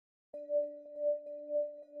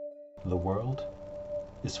The world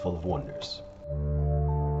is full of wonders.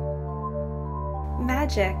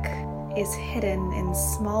 Magic is hidden in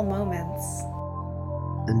small moments.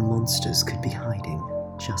 And monsters could be hiding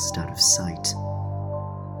just out of sight.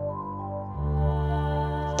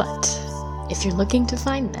 But if you're looking to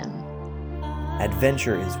find them,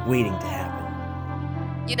 adventure is waiting to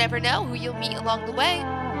happen. You never know who you'll meet along the way.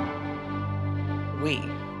 We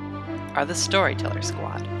are the Storyteller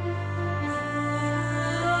Squad.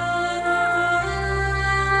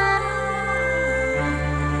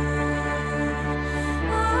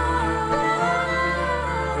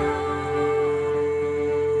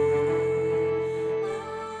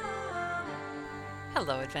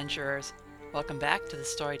 Hello, adventurers. Welcome back to the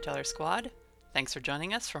Storyteller Squad. Thanks for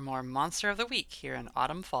joining us for more Monster of the Week here in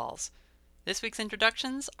Autumn Falls. This week's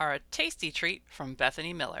introductions are a tasty treat from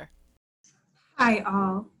Bethany Miller. Hi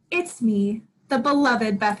all, it's me, the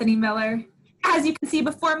beloved Bethany Miller. As you can see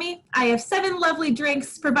before me, I have 7 lovely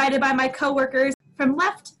drinks provided by my coworkers from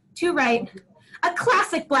left to right. A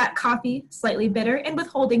classic black coffee, slightly bitter and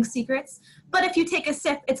withholding secrets, but if you take a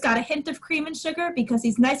sip, it's got a hint of cream and sugar because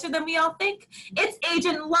he's nicer than we all think. It's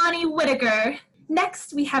Agent Lonnie Whitaker.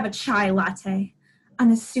 Next, we have a chai latte.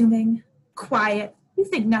 Unassuming, quiet, you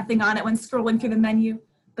think nothing on it when scrolling through the menu,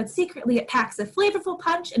 but secretly it packs a flavorful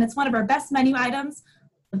punch and it's one of our best menu items.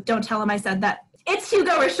 Don't tell him I said that. It's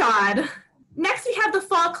Hugo Rashad. Next, we have the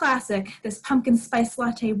fall classic. This pumpkin spice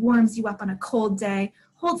latte warms you up on a cold day,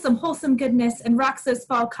 holds some wholesome goodness, and rocks those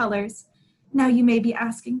fall colors. Now you may be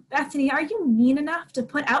asking, Bethany, are you mean enough to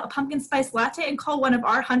put out a pumpkin spice latte and call one of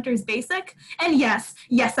our hunters basic? And yes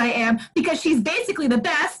I am, because she's basically the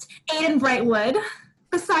best, Aiden Brightwood.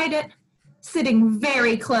 Beside it, sitting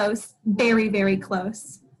very close, very, very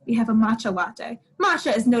close, we have a matcha latte.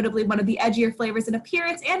 Matcha is notably one of the edgier flavors in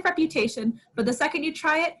appearance and reputation, but the second you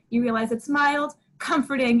try it, you realize it's mild,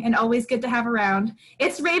 comforting, and always good to have around.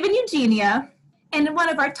 It's Raven Eugenia. And in one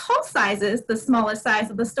of our tall sizes, the smallest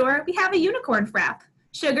size of the store, we have a unicorn frap.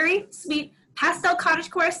 Sugary, sweet, pastel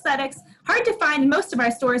cottagecore aesthetics, hard to find in most of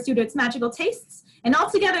our stores due to its magical tastes, and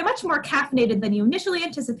altogether much more caffeinated than you initially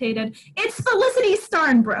anticipated. It's Felicity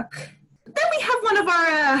Starnbrook. Then we have one of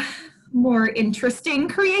our more interesting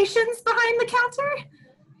creations behind the counter.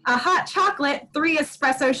 A hot chocolate, 3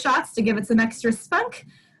 espresso shots to give it some extra spunk,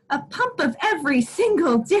 a pump of every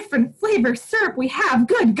single different flavor syrup we have,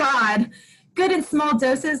 good God. Good in small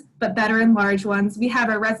doses, but better in large ones. We have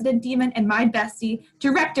our resident demon and my bestie,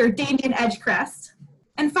 director Damien Edgecrest.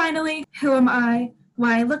 And finally, who am I?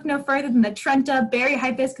 Why, look no further than the Trenta Berry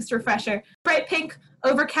Hibiscus Refresher. Bright pink,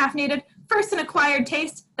 over-caffeinated, first an acquired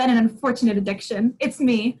taste, then an unfortunate addiction. It's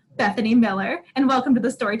me, Bethany Miller, and welcome to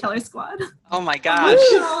the Storyteller Squad. Oh my gosh.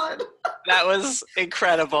 Oh my God. That was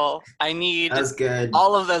incredible. I need That was good.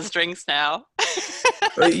 all of those drinks now.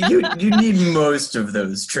 You need most of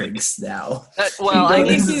those drinks now. Well, you I don't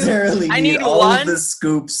need necessarily I need need all one. of the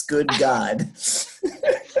scoops. Good God.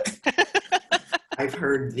 I've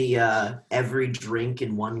heard the every drink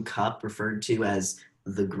in one cup referred to as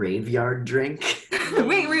the graveyard drink.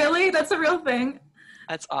 Wait, really? That's a real thing?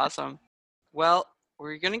 That's awesome. Well,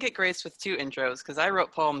 we're going to get graced with 2 intros because I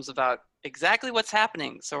wrote poems about exactly what's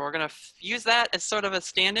happening. So we're going to use that as sort of a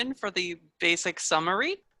stand-in for the basic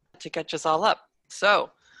summary to catch us all up.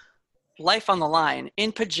 So, life on the line,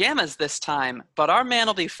 in pajamas this time, but our man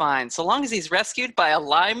will be fine so long as he's rescued by a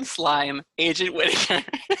lime slime, Agent Whitaker.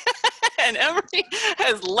 And Emery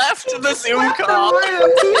has left the Zoom call.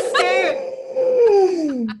 He's scared.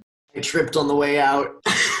 I tripped on the way out.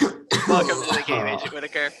 Welcome to the game, Agent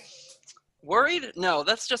Whitaker. Worried? No,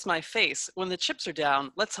 that's just my face. When the chips are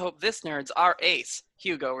down, let's hope this nerd's our ace,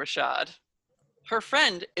 Hugo Rashad. Her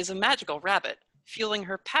friend is a magical rabbit, fueling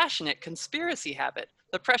her passionate conspiracy habit.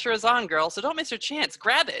 The pressure is on, girl, so don't miss your chance.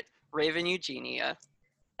 Grab it, Raven Eugenia.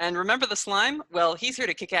 And remember the slime? Well, he's here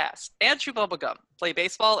to kick ass and chew bubblegum, play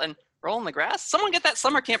baseball, and roll in the grass. Someone get that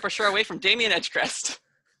summer camp brochure away from Damien Edgecrest.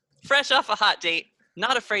 Fresh off a hot date,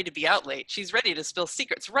 not afraid to be out late. She's ready to spill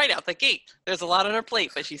secrets right out the gate. There's a lot on her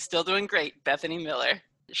plate, but she's still doing great, Bethany Miller.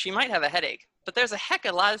 She might have a headache, but there's a heck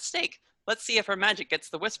of a lot at stake. Let's see if her magic gets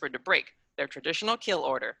the whisper to break their traditional kill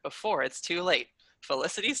order before it's too late.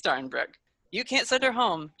 Felicity Starnbrook. You can't send her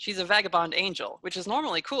home. She's a vagabond angel, which is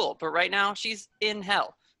normally cool, but right now she's in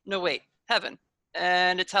hell. No, wait, heaven.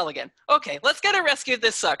 And it's hell again. Okay, let's get her rescued.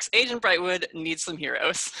 This sucks. Agent Brightwood needs some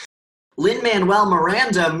heroes. Lin-Manuel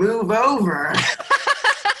Miranda, move over.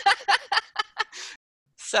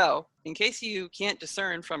 So, in case you can't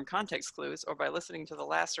discern from context clues or by listening to the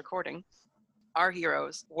last recording, our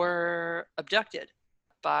heroes were abducted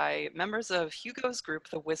by members of Hugo's group,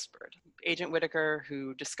 The Whispered. Agent Whitaker,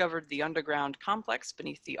 who discovered the underground complex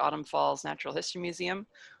beneath the Autumn Falls Natural History Museum,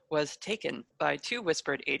 was taken by 2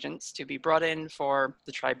 whispered agents to be brought in for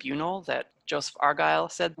the tribunal that Joseph Argyle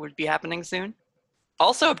said would be happening soon.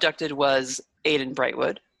 Also abducted was Aiden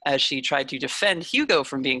Brightwood, as she tried to defend Hugo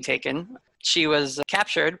from being taken. She was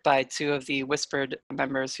captured by 2 of the whispered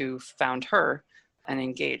members who found her and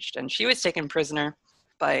engaged, and she was taken prisoner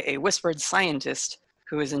by a whispered scientist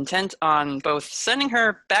who is intent on both sending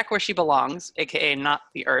her back where she belongs, aka not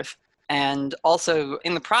the Earth, and also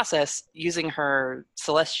in the process using her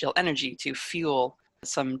celestial energy to fuel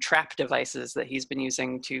some trap devices that he's been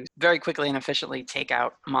using to very quickly and efficiently take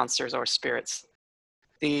out monsters or spirits.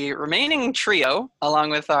 The remaining trio, along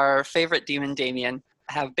with our favorite demon Damien,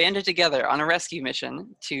 have banded together on a rescue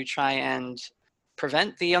mission to try and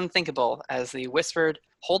prevent the unthinkable as the Whispered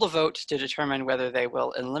hold a vote to determine whether they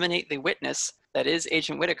will eliminate the witness that is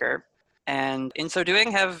Agent Whitaker, and in so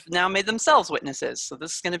doing have now made themselves witnesses. So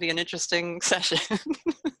this is going to be an interesting session.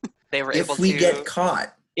 They were able to... If we get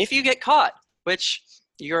caught. If you get caught, which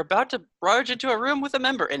you're about to barge into a room with a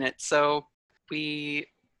member in it. So we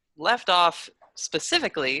left off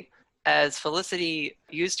specifically as Felicity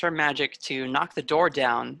used her magic to knock the door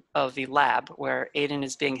down of the lab where Aiden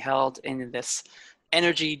is being held in this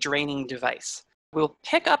energy-draining device. We'll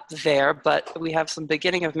pick up there, but we have some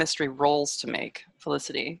beginning of mystery rolls to make,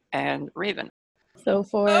 Felicity and Raven. So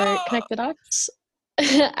for Connect the Dots,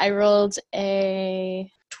 I rolled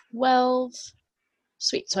a 12.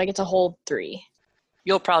 Sweet, so I get to hold 3.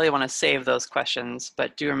 You'll probably want to save those questions,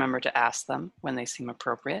 but do remember to ask them when they seem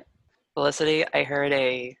appropriate. Felicity, I heard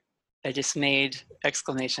a dismayed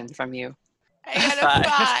exclamation from you. I got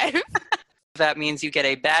a 5. That means you get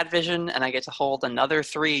a bad vision, and I get to hold another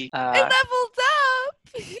 3. I leveled up!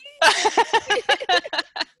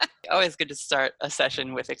 Always good to start a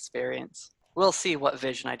session with experience. We'll see what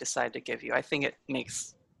vision I decide to give you. I think it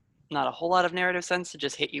makes not a whole lot of narrative sense to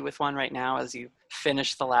just hit you with one right now as you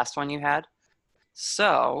finish the last one you had.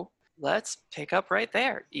 So let's pick up right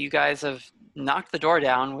there. You guys have knocked the door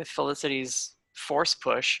down with Felicity's force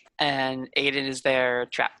push, and Aiden is there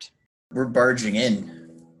trapped. We're barging in.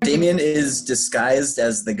 Damien is disguised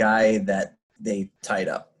as the guy that they tied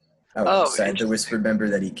up outside the whispered member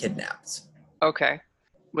that he kidnapped. Okay.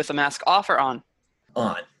 With the mask off or on?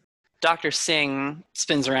 On. Dr. Singh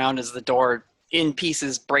spins around as the door in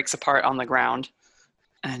pieces breaks apart on the ground.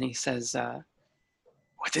 And he says,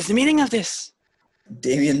 what is the meaning of this?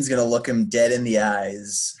 Damien's gonna look him dead in the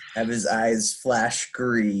eyes, have his eyes flash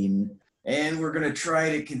green, and we're gonna try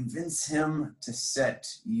to convince him to set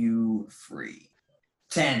you free.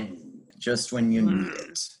 10, just when you need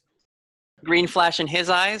it. Green flash in his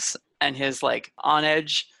eyes, and his on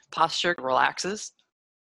edge posture relaxes.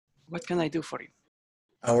 What can I do for you?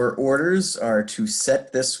 Our orders are to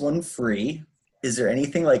set this one free. Is there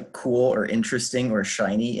anything cool or interesting or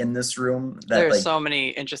shiny in this room? There are so many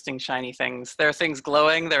interesting shiny things. There are things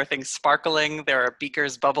glowing, there are things sparkling, there are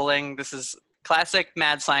beakers bubbling. This is classic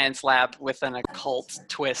mad science lab with an occult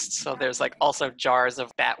twist. So there's also jars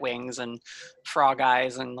of bat wings and frog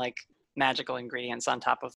eyes and magical ingredients on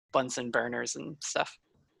top of Bunsen burners and stuff.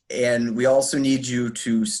 And we also need you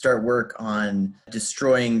to start work on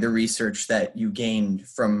destroying the research that you gained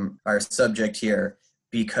from our subject here,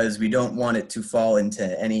 because we don't want it to fall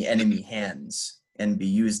into any enemy hands and be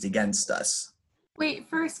used against us. Wait,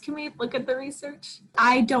 first, can we look at the research?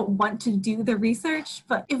 I don't want to do the research,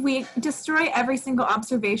 but if we destroy every single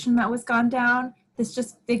observation that was gone down,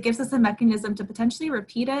 it gives us a mechanism to potentially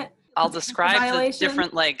repeat it. I'll describe the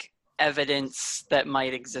different evidence that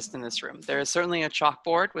might exist in this room. There is certainly a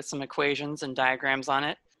chalkboard with some equations and diagrams on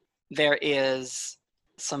it. There is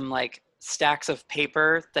some stacks of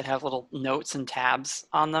paper that have little notes and tabs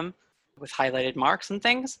on them with highlighted marks and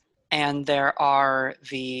things. And there are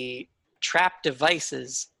the trap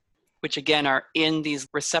devices, which again are in these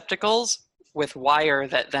receptacles with wire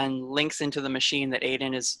that then links into the machine that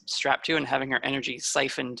Aiden is strapped to and having her energy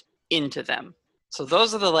siphoned into them. So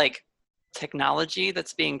those are the technology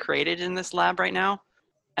that's being created in this lab right now.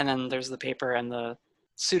 And then there's the paper and the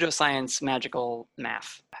pseudoscience magical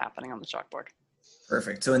math happening on the chalkboard.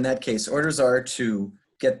 Perfect. So in that case, orders are to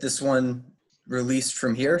get this one released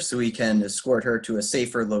from here so we can escort her to a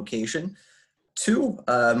safer location. 2,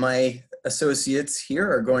 my associates here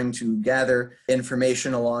are going to gather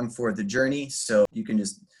information along for the journey, so you can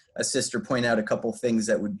just assist or point out a couple things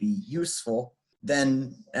that would be useful.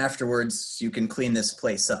 Then afterwards, you can clean this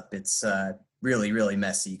place up. It's really, really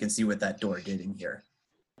messy. You can see what that door did in here.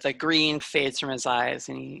 The green fades from his eyes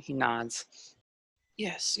and he nods.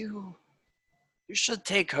 Yes, you should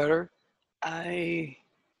take her. I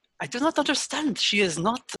I do not understand. She is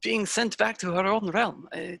not being sent back to her own realm.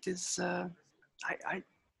 It is,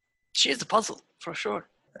 she is a puzzle, for sure.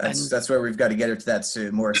 That's where we've got to get her to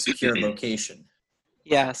that more secure location.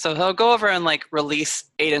 Yeah, so he'll go over and, like, release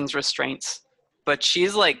Aiden's restraints, but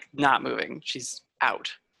she's, like, not moving. She's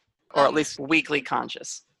out, or at least weakly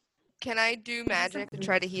conscious. Can I do magic to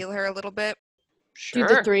try to heal her a little bit? Sure.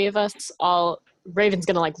 Do the three of us all, Raven's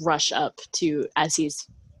gonna like rush up to, as he's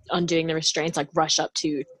undoing the restraints, like rush up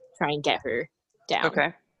to try and get her down.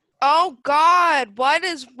 Okay. Oh God, what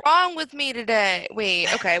is wrong with me today? Wait,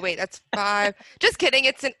 that's 5. Just kidding,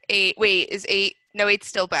 it's an 8. Wait, is 8? No, 8's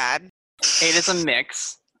still bad. 8 is a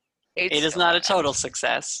mix. 8 is not a total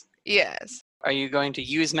success. Yes. Are you going to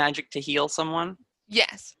use magic to heal someone?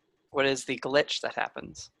 Yes. What is the glitch that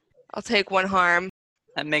happens? I'll take 1 harm.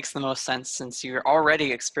 That makes the most sense since you're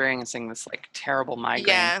already experiencing this like terrible migraine.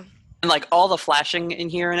 Yeah. And like all the flashing in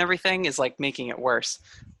here and everything is like making it worse.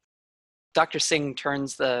 Dr. Singh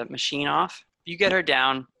turns the machine off. You get her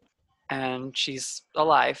down and she's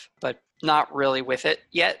alive, but not really with it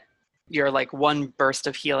yet. You're like one burst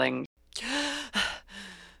of healing.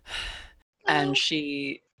 And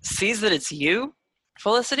she sees that it's you,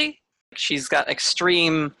 Felicity. She's got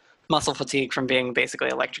extreme muscle fatigue from being basically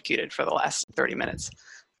electrocuted for the last 30 minutes.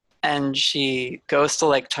 And she goes to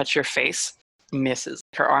like touch your face, misses.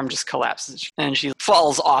 Her arm just collapses and she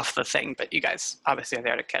falls off the thing, but you guys obviously are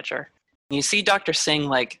there to catch her. And you see Dr. Singh,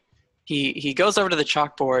 like, he goes over to the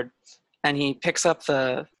chalkboard and he picks up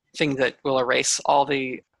the thing that will erase all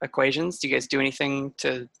the equations. Do you guys do anything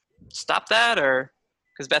to stop that? Or,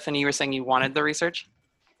 because Bethany, you were saying you wanted the research?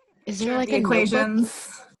 Is there like the a notebook?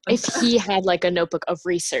 equations. If he had like a notebook of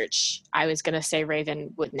research, I was gonna say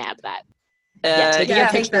Raven would nab that. Taking yeah,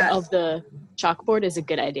 a take picture that. of the chalkboard is a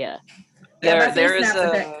good idea. There is snaps a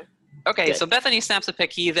a... pic. Okay, Good. so Bethany snaps a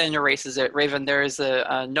pic, he then erases it. Raven, there is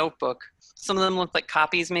a notebook. Some of them look like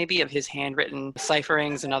copies maybe of his handwritten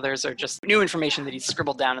cipherings, and others are just new information that he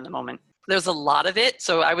scribbled down in the moment. There's a lot of it,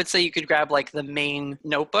 so I would say you could grab like the main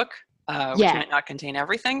notebook, which Yeah. might not contain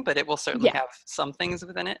everything, but it will certainly Yeah. have some things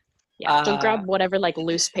within it. Yeah, don't grab whatever like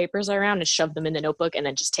loose papers are around and shove them in the notebook, and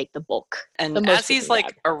then just take the bulk. And The most as you he's can like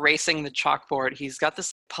grab. erasing the chalkboard, he's got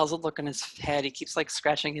this puzzled look on his head. He keeps like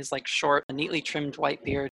scratching his like short, neatly trimmed white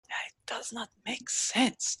beard. It does not make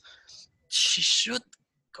sense. She should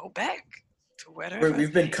go back to wherever.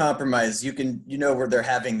 We've been compromised. You know where they're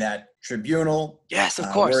having that tribunal. Yes, of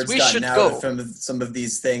course. Word's We gotten should out go. from some of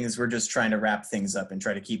these things. We're just trying to wrap things up and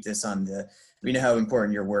try to keep this on the. We know how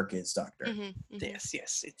important your work is, Doctor.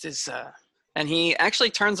 Yes, it is. And he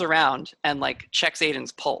actually turns around and like checks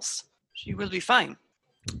Aiden's pulse. She will be fine.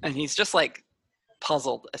 And he's just like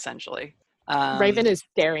puzzled, essentially. Raven is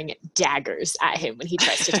staring at daggers at him when he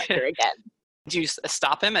tries to touch her again. Do you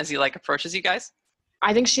stop him as he like approaches you guys?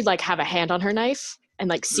 I think she'd like have a hand on her knife and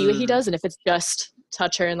like see what he does, and if it's just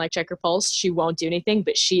touch her and like check her pulse, she won't do anything,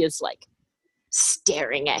 but she is like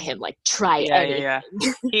staring at him like try anything. Yeah.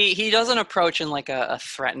 He doesn't approach in like a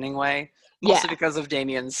threatening way, mostly because of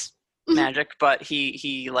Damien's magic, but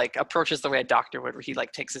he like approaches the way a doctor would, where he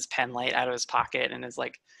like takes his pen light out of his pocket and is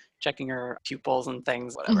like checking her pupils and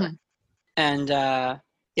things, whatever. And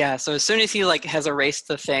so as soon as he like has erased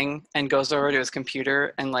the thing and goes over to his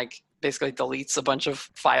computer and like basically deletes a bunch of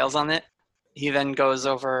files on it, he then goes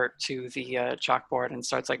over to the chalkboard and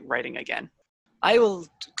starts like writing again. I will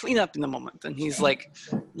clean up in a moment. And he's like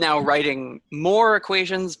now writing more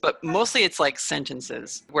equations, but mostly it's like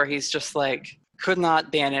sentences where he's just like, could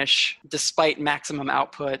not banish despite maximum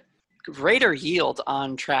output, greater yield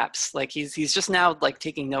on traps. Like he's just now like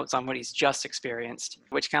taking notes on what he's just experienced,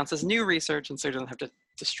 which counts as new research, and so he doesn't have to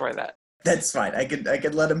destroy that. That's fine. I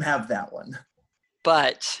could let him have that one.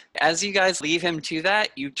 But as you guys leave him to that,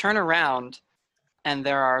 you turn around and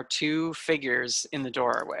there are 2 figures in the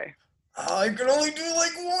doorway. I can only do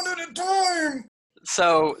like one at a time.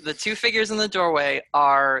 So the 2 figures in the doorway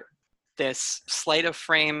are this sleight of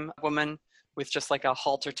frame woman with just like a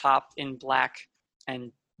halter top in black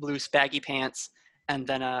and loose baggy pants, and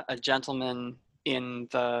then a gentleman in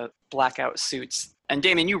the blackout suits. And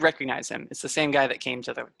Damien, you recognize him. It's the same guy that came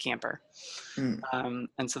to the camper.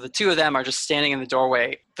 And so the 2 of them are just standing in the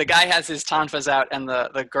doorway. The guy has his tonfas out, and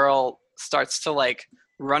the girl starts to like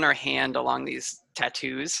run her hand along these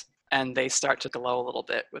tattoos, and they start to glow a little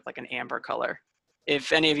bit with like an amber color.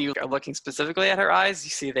 If any of you are looking specifically at her eyes, you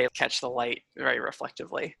see they catch the light very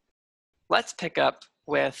reflectively. Let's pick up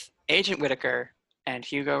with Agent Whitaker and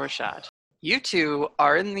Hugo Rashad. You 2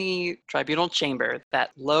 are in the tribunal chamber,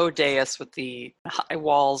 that low dais with the high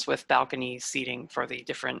walls with balcony seating for the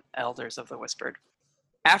different elders of the Whispered.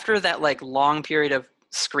 After that like long period of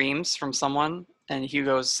screams from someone and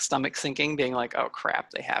Hugo's stomach sinking, being like, oh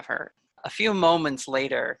crap, they have her. A few moments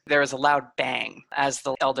later, there is a loud bang as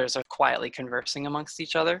the elders are quietly conversing amongst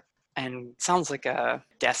each other. And it sounds like a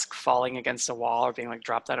desk falling against a wall or being like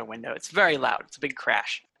dropped out a window. It's very loud. It's a big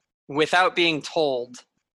crash. Without being told,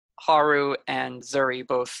 Haru and Zuri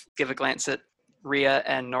both give a glance at Ria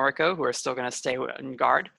and Noriko, who are still going to stay on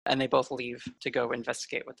guard, and they both leave to go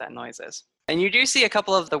investigate what that noise is. And you do see a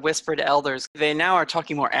couple of the whispered elders. They now are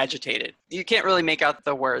talking more agitated. You can't really make out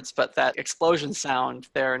the words, but that explosion sound,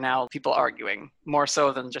 there are now people arguing, more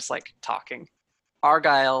so than just like talking.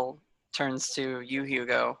 Argyle turns to you,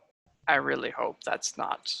 Hugo. I really hope that's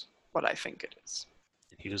not what I think it is.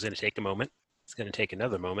 Hugo's going to take a moment. He's going to take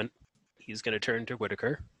another moment. He's going to turn to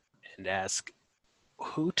Whitaker and ask,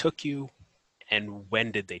 who took you and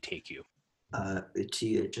when did they take you?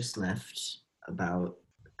 Tia just left about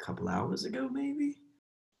a couple hours ago, maybe?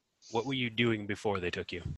 What were you doing before they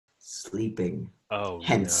took you? Sleeping. Oh,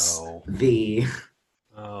 Hence no.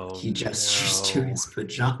 He gestures to his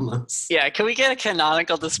pajamas. Yeah, can we get a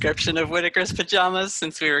canonical description of Whitaker's pajamas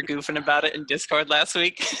since we were goofing about it in Discord last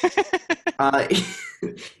week?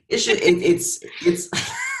 It's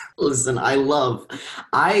listen, I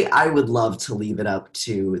would love to leave it up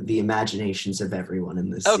to the imaginations of everyone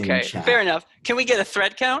in this Okay, chat. fair enough. Can we get a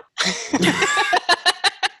thread count?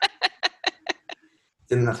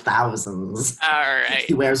 In the thousands. All right.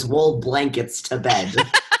 He wears wool blankets to bed.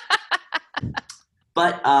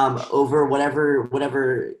 But over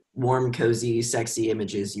whatever warm, cozy, sexy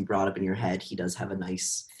images you brought up in your head, he does have a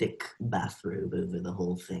nice, thick bathrobe over the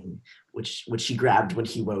whole thing, which he grabbed when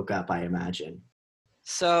he woke up, I imagine.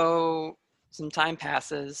 So some time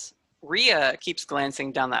passes. Ria keeps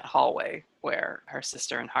glancing down that hallway where her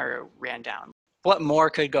sister and Haru ran down. What more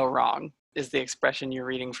could go wrong is the expression you're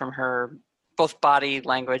reading from her, both body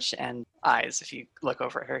language and eyes, if you look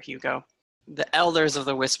over at her, Hugo. The elders of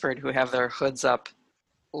the Whispered, who have their hoods up,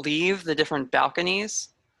 leave the different balconies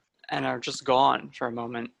and are just gone for a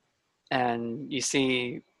moment. And you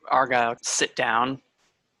see Argyle sit down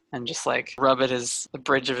and just like rub at the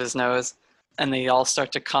bridge of his nose. And they all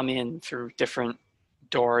start to come in through different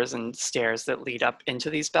doors and stairs that lead up into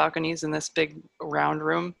these balconies in this big round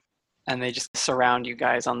room. And they just surround you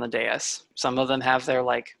guys on the dais. Some of them have their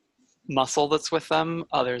like muscle that's with them,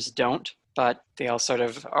 others don't. But they all sort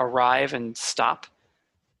of arrive and stop.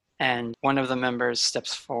 And one of the members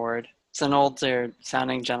steps forward. It's an older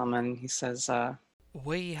sounding gentleman. He says,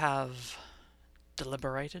 we have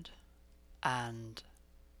deliberated, and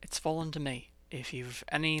it's fallen to me. If you've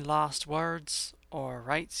any last words or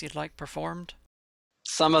rites you'd like performed.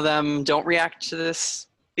 Some of them don't react to this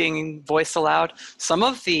being voiced aloud. Some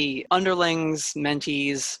of the underlings,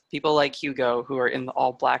 mentees, people like Hugo, who are in the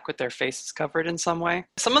all black with their faces covered in some way,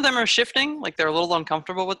 some of them are shifting, like they're a little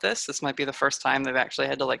uncomfortable with this. This might be the first time they've actually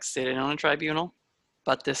had to like sit in on a tribunal.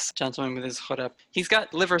 But this gentleman with his hood up, he's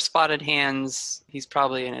got liver spotted hands. He's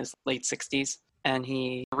probably in his late 60s. And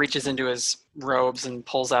he reaches into his robes and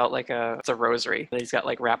pulls out like it's a rosary that he's got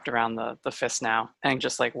like wrapped around the fist now, and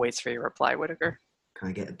just like waits for your reply, Whitaker. Can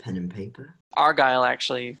I get a pen and paper? Argyle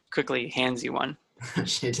actually quickly hands you one.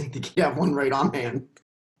 Actually, I didn't think you have one right on hand.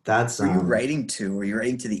 That's Who are you writing to? Are you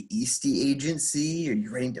writing to the Eastie Agency? Are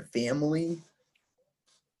you writing to family?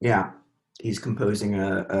 Yeah. He's composing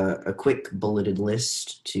a quick bulleted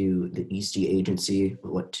list to the Eastie Agency,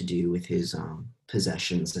 what to do with his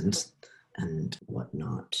possessions and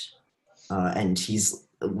whatnot. And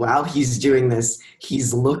while he's doing this,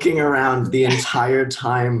 he's looking around the entire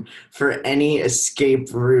time for any escape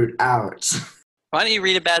route out. Why don't you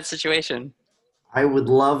read a bad situation? I would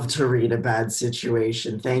love to read a bad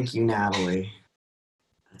situation. Thank you, Natalie.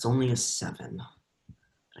 It's only a 7.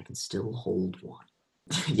 I can still hold one.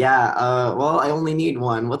 Yeah, well, I only need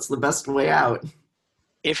one. What's the best way out?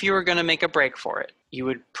 If you were going to make a break for it, you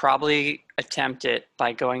would probably attempt it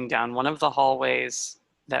by going down one of the hallways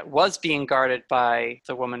that was being guarded by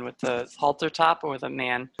the woman with the halter top or the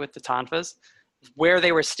man with the tonfas. Where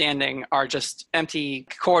they were standing are just empty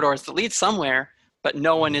corridors that lead somewhere, but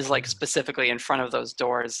no one is like specifically in front of those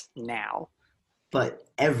doors now. But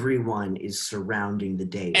everyone is surrounding the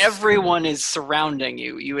dais. Everyone is surrounding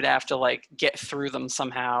you. You would have to like get through them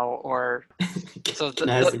somehow, or so. Can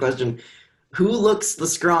I ask the question? Who looks the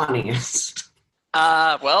scrawniest?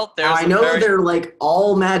 Well, there's. Now, I know they're like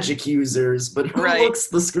all magic users, but who Right. looks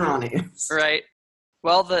the scrawniest? Right.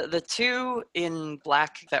 Well, the two in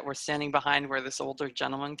black that were standing behind where this older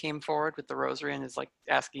gentleman came forward with the rosary and is like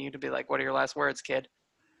asking you to be like, "What are your last words, kid?"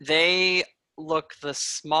 They look the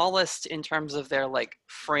smallest in terms of their like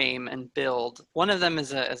frame and build. One of them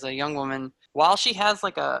is a young woman. While she has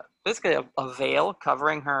like basically a veil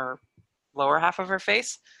covering her lower half of her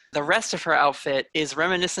face. The rest of her outfit is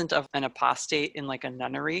reminiscent of an apostate in like a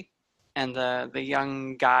nunnery. And the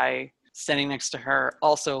young guy standing next to her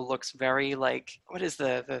also looks very like, what is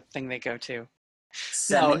the thing they go to?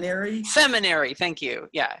 Seminary? No, seminary, thank you.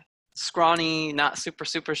 Yeah. Scrawny, not super,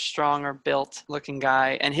 super strong or built looking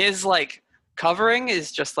guy. And his like covering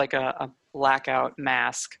is just like a blackout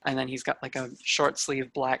mask. And then he's got like a short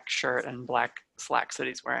sleeve black shirt and black slacks that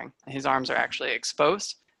he's wearing. His arms are actually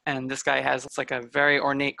exposed. And this guy has like a very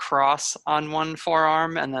ornate cross on one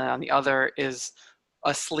forearm. And then on the other is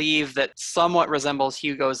a sleeve that somewhat resembles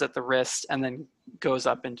Hugo's at the wrist and then goes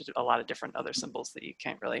up into a lot of different other symbols that you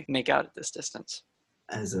can't really make out at this distance.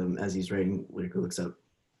 As he's writing, Whitaker looks up.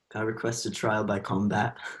 Can I request a trial by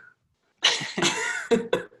combat?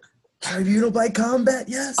 Tribunal by combat,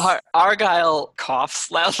 yes. Argyle coughs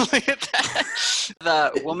loudly at that.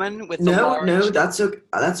 The woman with the large... No, that's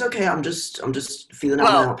okay. I'm just feeling out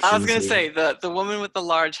my options. I was gonna here. say the woman with the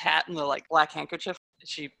large hat and the like black handkerchief.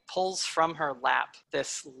 She pulls from her lap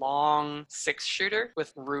this long 6-shooter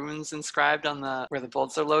with runes inscribed on where the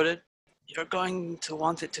bullets are loaded. You're going to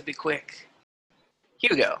want it to be quick.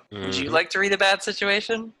 Hugo, would you like to read a bad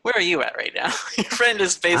situation? Where are you at right now? Your friend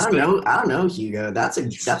is basically... I don't know, Hugo. That's a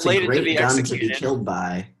great gun to be killed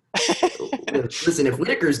by. Listen, if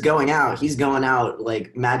Whitaker's going out, he's going out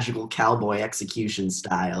like magical cowboy execution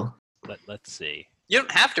style. Let's see. You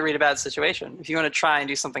don't have to read a bad situation. If you want to try and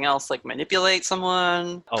do something else, like manipulate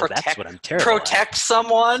someone, that's what I'm terrible protect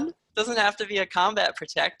someone, doesn't have to be a combat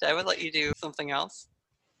protect. I would let you do something else.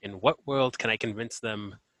 In what world can I convince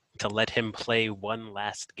them to let him play one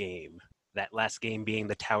last game? That last game being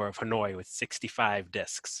the Tower of Hanoi with 65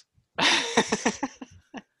 discs.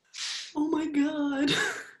 Oh my god.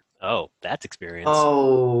 Oh, that's experience.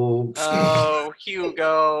 Oh,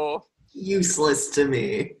 Hugo. Useless to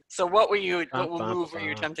me. So what move were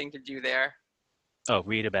you attempting to do there? Oh,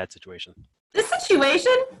 read a bad situation. This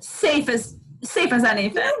situation, safe as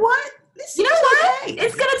anything. You know what?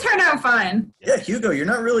 It's gonna turn out fine. Yeah, Hugo, you're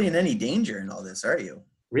not really in any danger in all this, are you?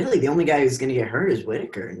 Really, the only guy who's gonna get hurt is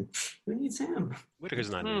Whitaker, and who needs him? Whitaker's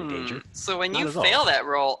not in any danger. So when Not you at all. fail that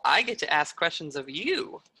roll, I get to ask questions of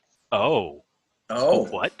you. Oh. Oh.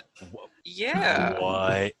 What? Yeah.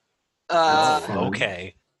 What? Fun.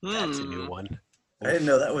 Okay. That's a new one. I didn't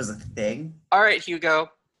know that was a thing. All right, Hugo.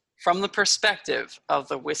 From the perspective of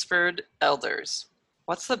the Whispered Elders,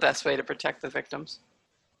 what's the best way to protect the victims?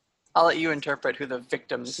 I'll let you interpret who the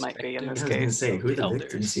victims might be in I this was gonna case. say, who are the Elders.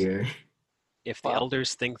 victims here? If the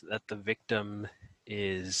elders think that the victim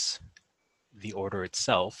is the order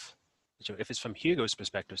itself, so if it's from Hugo's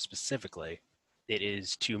perspective specifically, it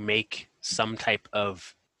is to make some type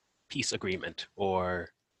of peace agreement or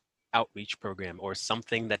outreach program or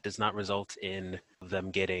something that does not result in them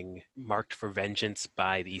getting marked for vengeance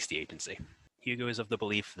by the Eastie Agency. Hugo is of the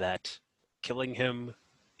belief that killing him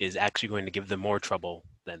is actually going to give them more trouble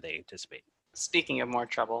than they anticipate. Speaking of more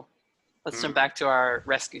trouble, let's jump back to our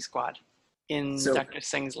rescue squad in Dr.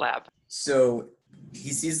 Singh's lab. So he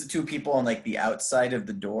sees the two people on like the outside of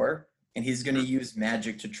the door, and he's going to use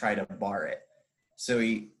magic to try to bar it. So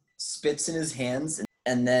he spits in his hands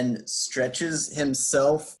and then stretches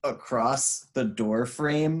himself across the door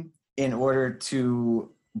frame in order to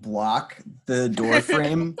block the door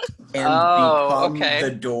frame and become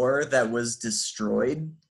the door that was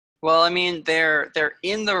destroyed. Well, I mean, they're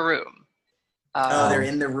in the room. They're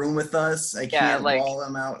in the room with us. I can't wall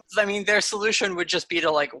them out. I mean, their solution would just be to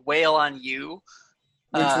like wail on you.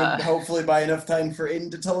 Which would hopefully buy enough time for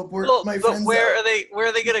Aiden to teleport my but friends where out.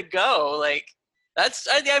 are they gonna go? Like, that's,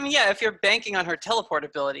 I mean, yeah, if you're banking on her teleport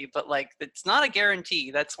ability, but like, it's not a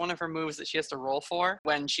guarantee. That's one of her moves that she has to roll for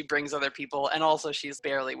when she brings other people, and also she's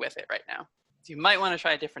barely with it right now. So you might want to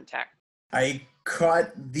try a different tack. I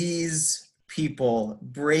caught these people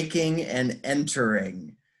breaking and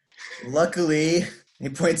entering. Luckily, he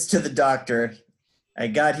points to the doctor. I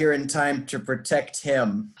got here in time to protect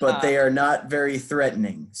him, but they are not very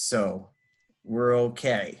threatening, so we're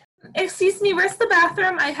okay. Excuse me, where's the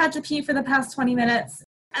bathroom? I had to pee for the past 20 minutes.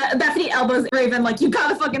 Bethany elbows Raven like, you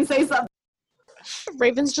gotta fucking say something.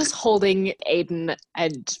 Raven's just holding Aiden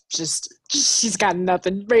and she's got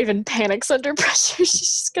nothing. Raven panics under pressure. She's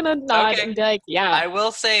just gonna nod and be like, yeah. I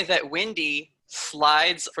will say that Windy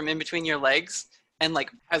slides from in between your legs and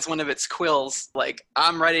like has one of its quills, like,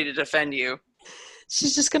 I'm ready to defend you.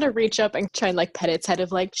 She's just gonna reach up and try and like pet its head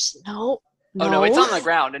of like, no. Oh no, it's on the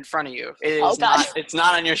ground in front of you. It is not. It's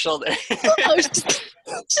not on your shoulder.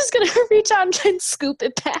 She's gonna reach out and try and scoop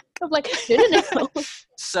it back. I'm like, no.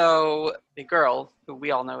 So the girl, who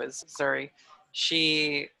we all know is Zuri,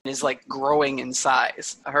 She is like growing in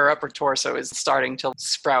size. Her upper torso is starting to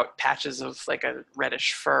sprout patches of like a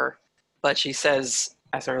reddish fur. But she says,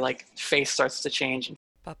 as her like face starts to change,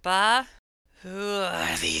 Papa, who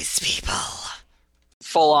are these people?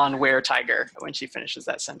 full on were-tiger when she finishes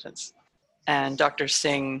that sentence. And Dr.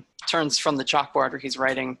 Singh turns from the chalkboard where he's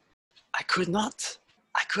writing, I could not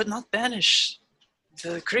banish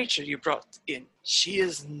the creature you brought in. She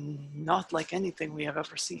is not like anything we have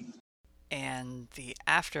ever seen. And the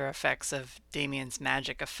after effects of Damien's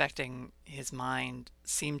magic affecting his mind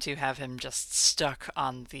seem to have him just stuck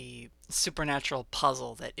on the supernatural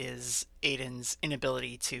puzzle that is Aiden's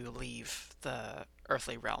inability to leave the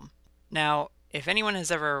earthly realm. Now, if anyone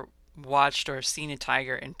has ever watched or seen a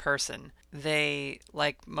tiger in person, they,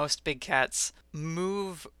 like most big cats,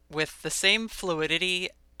 move with the same fluidity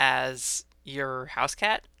as your house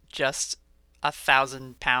cat, just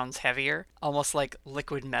 1,000 pounds heavier, almost like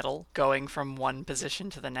liquid metal going from one position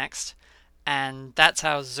to the next. And that's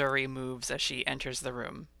how Zuri moves as she enters the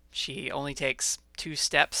room. She only takes 2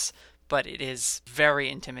 steps, but it is very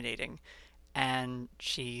intimidating. And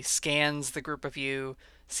she scans the group of you,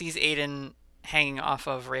 sees Aiden hanging off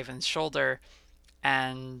of Raven's shoulder,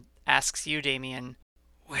 and asks you, Damien,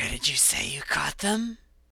 where did you say you caught them?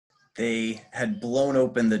 They had blown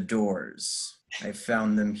open the doors. I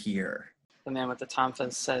found them here. The man with the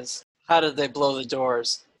tonfas says, how did they blow the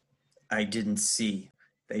doors? I didn't see.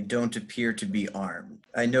 They don't appear to be armed.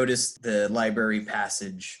 I noticed the library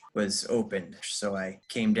passage was opened, so I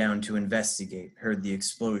came down to investigate, heard the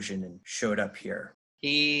explosion, and showed up here.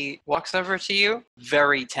 He walks over to you,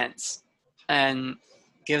 very tense, and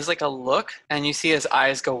gives like a look, and you see his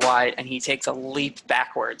eyes go wide, and he takes a leap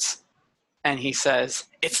backwards. And he says,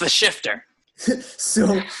 it's the shifter.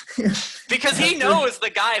 So... Because he knows the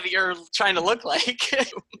guy that you're trying to look like.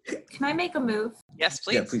 Can I make a move? Yes,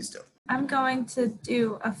 please. Yeah, please do. I'm going to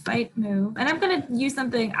do a fight move. And I'm going to use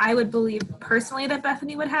something I would believe personally that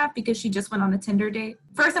Bethany would have because she just went on a Tinder date.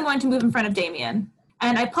 First, I'm going to move in front of Damien.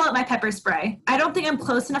 And I pull out my pepper spray. I don't think I'm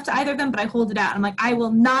close enough to either of them, but I hold it out. I'm like, I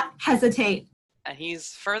will not hesitate. And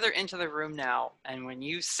he's further into the room now. And when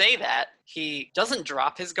you say that, he doesn't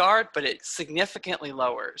drop his guard, but it significantly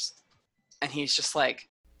lowers. And he's just like,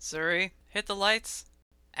 Zuri, hit the lights.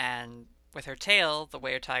 And with her tail, the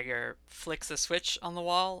were-tiger flicks a switch on the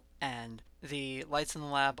wall, and the lights in the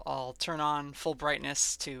lab all turn on full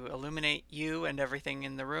brightness to illuminate you and everything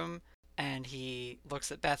in the room. And he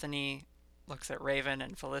looks at Bethany, looks at Raven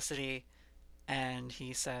and Felicity, and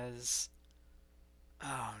he says,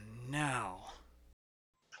 oh no.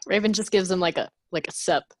 Raven just gives him like a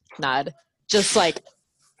sup nod. Just like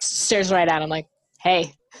stares right at him like,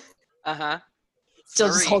 hey. uh-huh. Still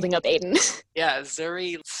just holding up Aiden. Yeah,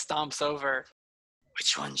 Zuri stomps over.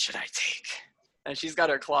 Which one should I take? And she's got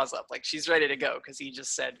her claws up, like she's ready to go because he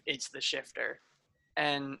just said it's the shifter.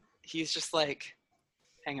 And he's just like,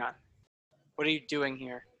 hang on. What are you doing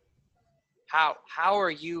here? How are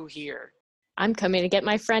you here? I'm coming to get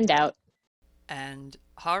my friend out. And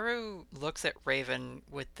Haru looks at Raven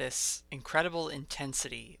with this incredible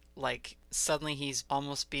intensity, like suddenly he's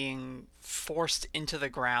almost being forced into the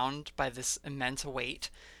ground by this immense weight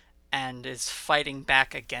and is fighting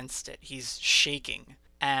back against it. He's shaking,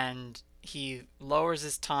 and he lowers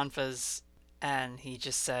his tonfas and he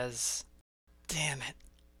just says, damn it,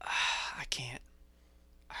 I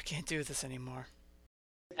can't do this anymore.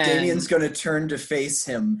 Damien's going to turn to face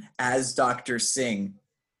him as Dr. Singh.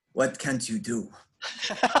 What can't you do?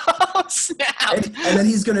 Oh, snap! And then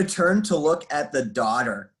he's going to turn to look at the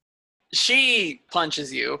daughter. She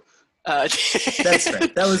punches you. That's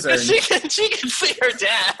right. That was earned. She can see her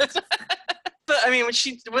dad. But I mean, when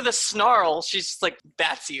with a snarl, she just like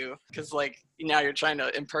bats you because like now you're trying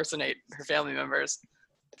to impersonate her family members.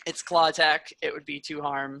 It's claw attack. It would be 2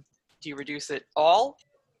 harm. Do you reduce it all?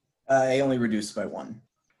 I only reduced by 1.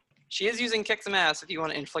 She is using kick some ass if you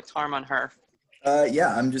want to inflict harm on her.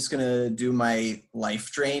 Yeah, I'm just going to do my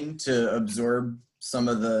life drain to absorb some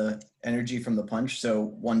of the energy from the punch. So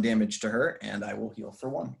 1 damage to her, and I will heal for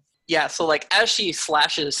 1. Yeah, so like as she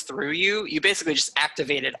slashes through you, you basically just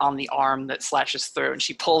activate it on the arm that slashes through, and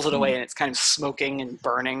she pulls it away, and it's kind of smoking and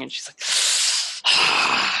burning, and she's like,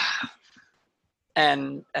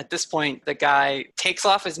 and at this point, the guy takes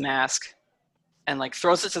off his mask and like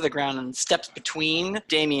throws it to the ground and steps between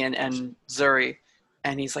Damien and Zuri,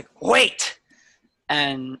 and he's like, wait!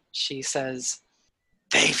 And she says,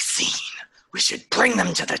 they've seen. We should bring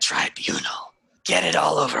them to the tribunal. Get it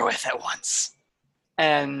all over with at once.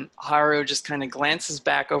 And Haru just kind of glances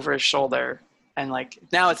back over his shoulder, and like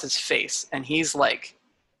now it's his face, and he's like,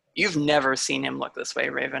 you've never seen him look this way,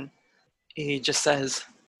 Raven. He just says,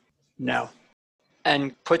 no.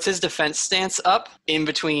 and puts his defense stance up in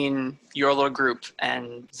between your little group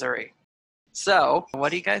and Zuri. So, what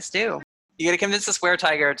do you guys do? You gotta convince this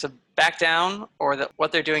were-tiger to back down, or that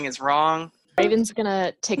what they're doing is wrong. Raven's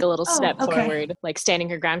gonna take a little step okay. forward, like standing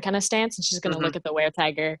her ground kind of stance, and she's gonna look at the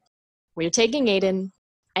were-tiger. We're taking Aiden,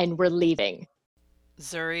 and we're leaving.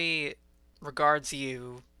 Zuri regards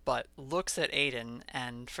you, but looks at Aiden,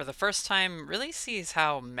 and for the first time really sees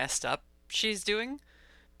how messed up she's doing.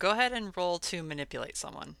 Go ahead and roll to manipulate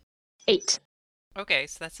someone. 8. Okay,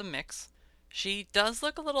 so that's a mix. She does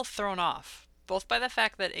look a little thrown off, both by the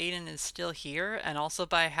fact that Aiden is still here and also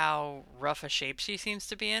by how rough a shape she seems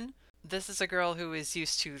to be in. This is a girl who is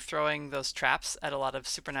used to throwing those traps at a lot of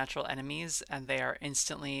supernatural enemies, and they are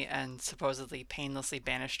instantly and supposedly painlessly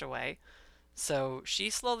banished away. So she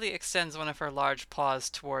slowly extends one of her large paws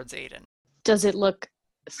towards Aiden. Does it look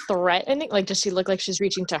threatening? Like, does she look like she's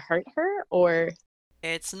reaching to hurt her, or...?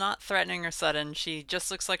 It's not threatening or sudden. She just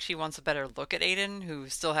looks like she wants a better look at Aiden, who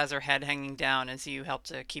still has her head hanging down as you help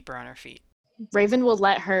to keep her on her feet. Raven will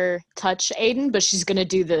let her touch Aiden, but she's going to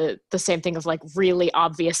do the same thing of, like, really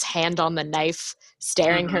obvious hand on the knife,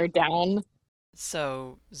 staring her down.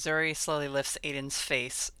 So Zuri slowly lifts Aiden's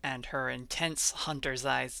face, and her intense hunter's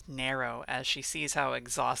eyes narrow as she sees how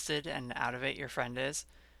exhausted and out of it your friend is.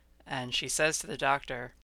 And she says to the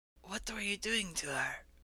doctor, "What were you doing to her?"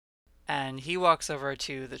 And he walks over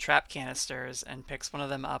to the trap canisters and picks one of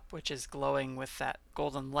them up, which is glowing with that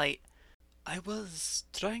golden light. "I was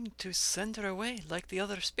trying to send her away like the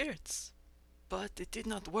other spirits, but it did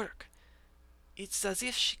not work. It's as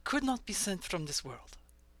if she could not be sent from this world.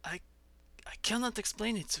 I cannot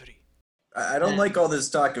explain it, Zuri." I don't like all this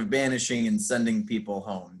talk of banishing and sending people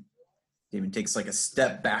home. David takes like a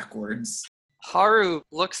step backwards. Haru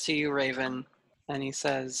looks to you, Raven, and he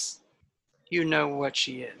says, "You know what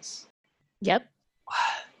she is." Yep.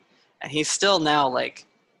 And he's still now like,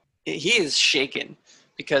 he is shaken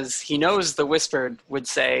because he knows the Whispered would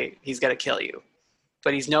say he's got to kill you.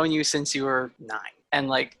 But he's known you since you were 9. And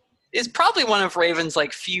like, is probably one of Raven's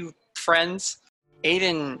like few friends.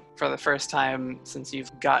 Aiden, for the first time since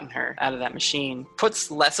you've gotten her out of that machine,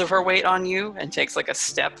 puts less of her weight on you and takes like a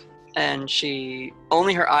step. And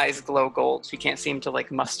only her eyes glow gold. She can't seem to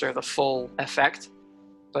like muster the full effect.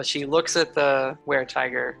 But she looks at the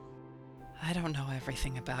were-tiger. "I don't know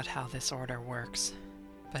everything about how this order works,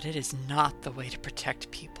 but it is not the way to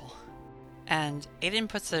protect people." And Aiden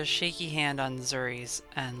puts a shaky hand on Zuri's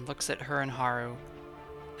and looks at her and Haru.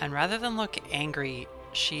 And rather than look angry,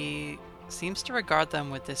 she seems to regard them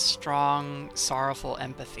with this strong, sorrowful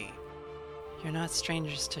empathy. "You're not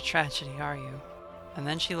strangers to tragedy, are you?" And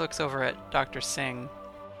then she looks over at Dr. Singh.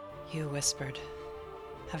 "You, Whispered,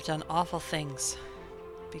 have done awful things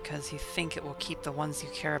because you think it will keep the ones you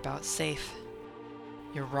care about safe.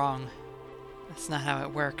 You're wrong. That's not how it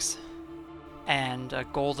works." And a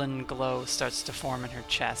golden glow starts to form in her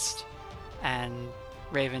chest. And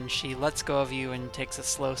Raven, she lets go of you and takes a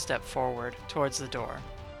slow step forward towards the door.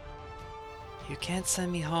 "You can't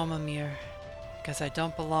send me home, Amir, because I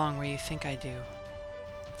don't belong where you think I do."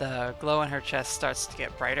 The glow in her chest starts to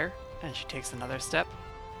get brighter, and she takes another step.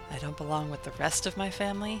 "I don't belong with the rest of my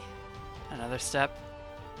family." Another step.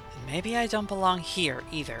 "And maybe I don't belong here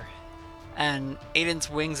either." And Aiden's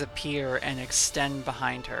wings appear and extend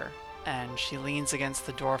behind her, and she leans against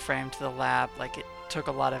the doorframe to the lab like it took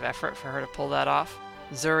a lot of effort for her to pull that off.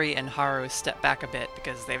 Zuri and Haru step back a bit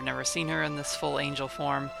because they've never seen her in this full angel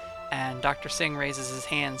form, and Dr. Singh raises his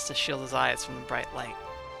hands to shield his eyes from the bright light.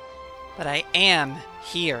 "But I am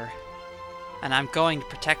here, and I'm going to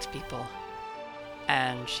protect people."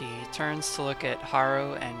 And she turns to look at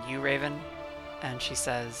Haru and you, Raven, and she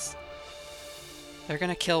says, "They're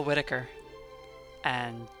gonna kill Whitaker,"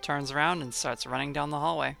 and turns around and starts running down the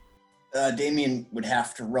hallway. Damien would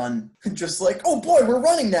have to run, just like, "Oh boy, we're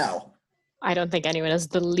running now!" I don't think anyone is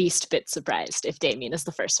the least bit surprised if Damien is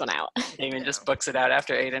the first one out. Damien just books it out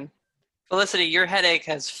after Aiden. Felicity, your headache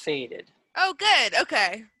has faded. Oh, good.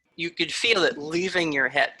 Okay. You could feel it leaving your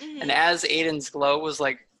head. And as Aiden's glow was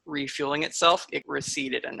like refueling itself, it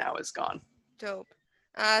receded and now is gone. Dope.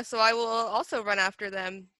 So I will also run after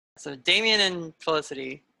them. So Damien and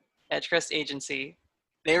Felicity, Edgecrest Agency,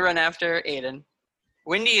 they run after Aiden.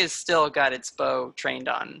 Windy has still got its bow trained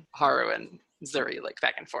on Haru and Zuri, like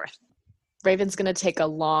back and forth. Raven's gonna take a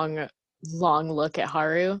long look at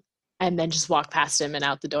Haru and then just walk past him and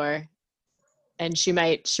out the door. And she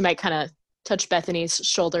might kind of touch Bethany's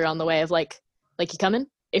shoulder on the way of like you coming?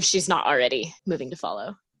 If she's not already moving to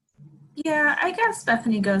follow. Yeah, I guess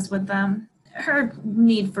Bethany goes with them. Her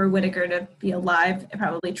need for Whitaker to be alive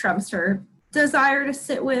probably trumps her desire to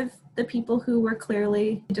sit with the people who were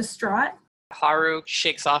clearly distraught. Haru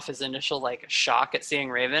shakes off his initial like shock at seeing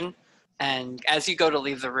Raven, and as you go to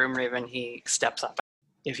leave the room, Raven, he steps up.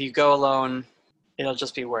 If you go alone, it'll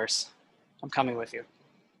just be worse. I'm coming with you.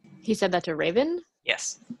 He said that to Raven?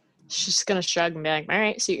 Yes. She's just gonna shrug and be like, all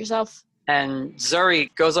right, suit yourself. And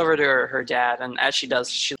Zuri goes over to her dad, and as she does,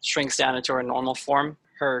 she shrinks down into her normal form.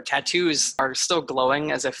 Her tattoos are still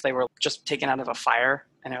glowing as if they were just taken out of a fire,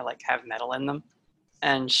 and they're like have metal in them.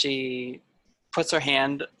 And she puts her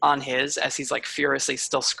hand on his as he's like furiously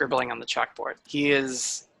still scribbling on the chalkboard. He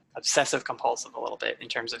is obsessive compulsive a little bit in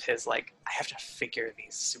terms of his like, I have to figure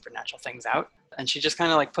these supernatural things out. And she just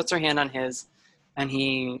kind of like puts her hand on his, and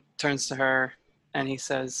he turns to her and he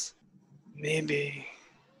says, maybe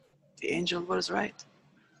the angel was right.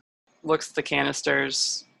 Looks at the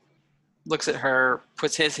canisters, looks at her,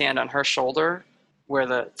 puts his hand on her shoulder where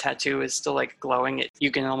the tattoo is still like glowing.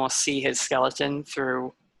 You can almost see his skeleton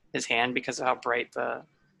through his hand because of how bright the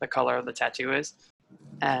color of the tattoo is.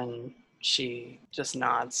 And she just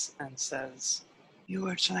nods and says, you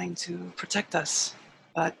were trying to protect us,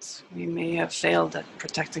 but we may have failed at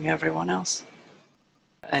protecting everyone else.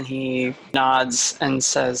 And he nods and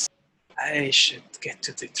says, I should get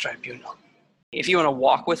to the tribunal. If you want to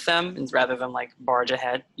walk with them rather than like barge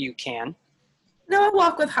ahead, you can. No, I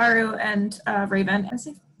walk with Haru and Raven. I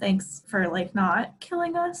say thanks for like not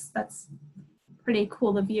killing us. That's pretty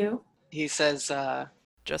cool of you. He says,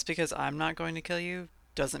 just because I'm not going to kill you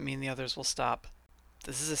doesn't mean the others will stop.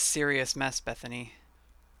 This is a serious mess, Bethany.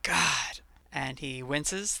 God. And he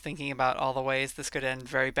winces, thinking about all the ways this could end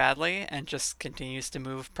very badly, and just continues to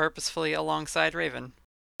move purposefully alongside Raven.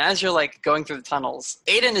 As you're like going through the tunnels,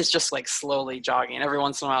 Aiden is just like slowly jogging. Every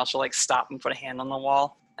once in a while, she'll like stop and put a hand on the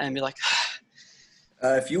wall and be like,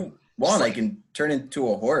 if you want, I can turn into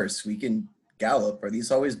a horse. We can gallop. Are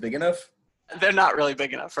these always big enough? They're not really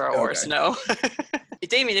big enough for a horse, Okay. no.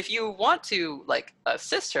 Damien, if you want to like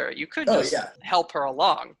assist her, you could Oh, just yeah. help her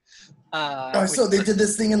along. So they did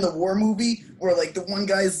this thing in the war movie where like the one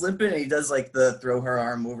guy's limping and he does like the throw her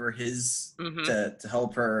arm over his to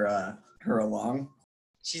help her along.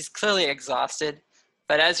 She's clearly exhausted,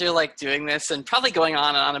 but as you're like doing this and probably going on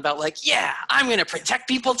and on about like, yeah, I'm going to protect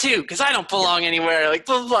people too because I don't belong anywhere, like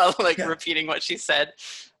blah, blah, blah, like repeating what she said.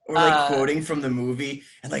 Or like quoting from the movie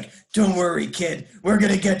and like, don't worry, kid, we're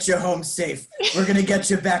going to get you home safe. We're going to get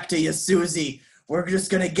you back to your Susie. We're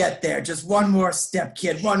just going to get there. Just one more step,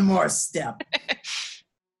 kid. One more step.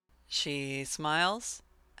 She smiles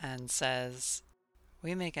and says,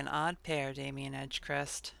 we make an odd pair, Damien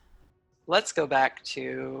Edgecrest. Let's go back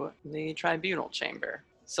to the tribunal chamber.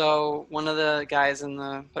 So one of the guys in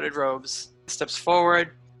the hooded robes steps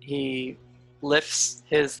forward. He lifts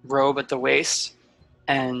his robe at the waist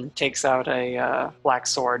and takes out a black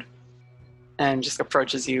sword and just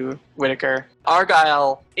approaches you, Whitaker.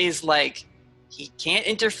 Argyle is like, he can't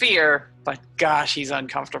interfere, but gosh, he's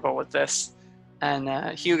uncomfortable with this. And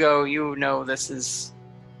Hugo, you know this is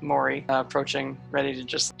Maury approaching, ready to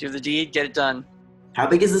just do the deed, get it done. How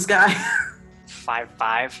big is this guy?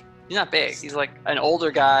 5'5". He's not big. He's like an older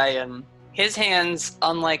guy, and his hands,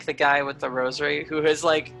 unlike the guy with the rosary, who has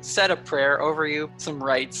like said a prayer over you, some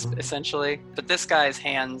rites essentially. But this guy's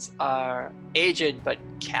hands are aged but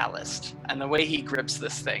calloused, and the way he grips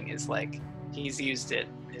this thing is like he's used it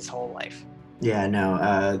his whole life. Yeah,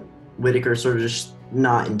 no, Whitaker sort of just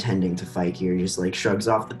not intending to fight here. He just like shrugs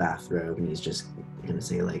off the bathrobe and he's just gonna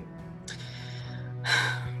say like,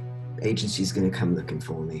 agency's gonna come looking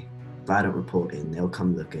for me. If I don't report in, they'll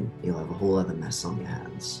come looking. You'll have a whole other mess on your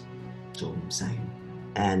hands. That's all I'm saying.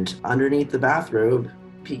 And underneath the bathrobe,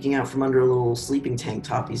 peeking out from under a little sleeping tank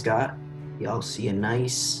top he's got, y'all see a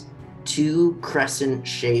nice 2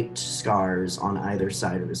 crescent-shaped scars on either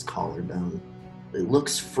side of his collarbone. It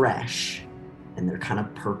looks fresh, and they're kind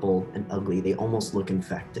of purple and ugly. They almost look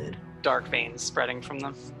infected. Dark veins spreading from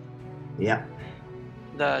them. Yep.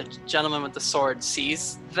 The gentleman with the sword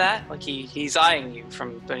sees that, like he's eyeing you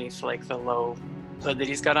from beneath like the low hood that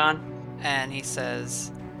he's got on. And he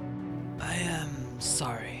says, I am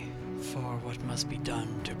sorry for what must be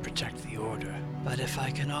done to protect the Order, but if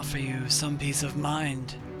I can offer you some peace of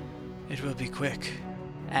mind, it will be quick.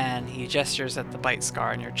 And he gestures at the bite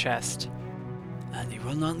scar on your chest. And you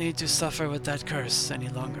will not need to suffer with that curse any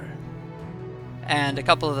longer. And a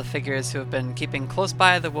couple of the figures who have been keeping close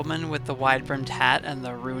by the woman with the wide-brimmed hat and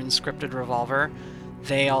the rune-scripted revolver,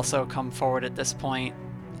 they also come forward at this point,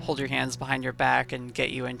 hold your hands behind your back, and get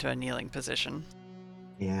you into a kneeling position.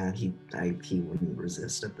 Yeah, he wouldn't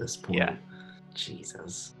resist at this point. Yeah.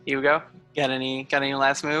 Jesus. Hugo, got any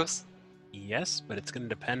last moves? Yes, but it's going to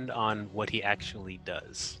depend on what he actually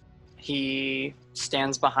does. He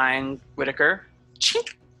stands behind Whitaker.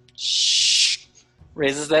 Chink. Shh.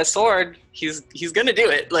 raises that sword. He's gonna do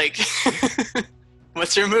it. Like,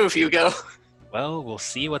 what's your move, Hugo? Well, we'll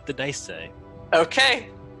see what the dice say, Okay.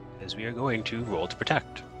 as we are going to roll to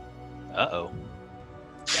protect. Uh-oh.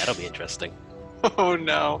 That'll be interesting. Oh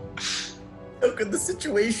no. How could the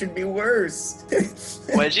situation be worse?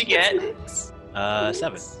 What'd you get?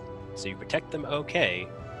 7. So you protect them okay,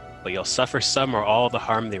 but you'll suffer some or all the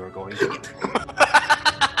harm they were going to get.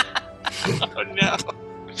 Oh no.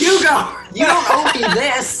 Hugo, you don't owe me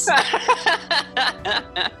this.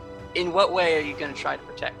 In what way are you gonna try to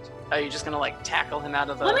protect? Are you just gonna like tackle him out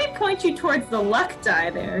of the? Let me point you towards the luck die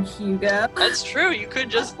there, Hugo. That's true. You could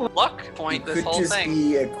just luck point this Could whole just thing.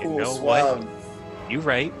 be a cool know what? swab. You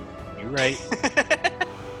right.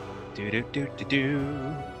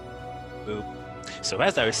 Do-do-do-do-do. Boop. So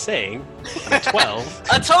as I was saying, on a 12...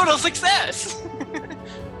 A total success.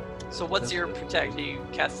 So what's your protect? Are you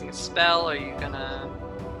casting a spell? Are you gonna?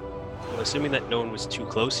 Well, assuming that no one was too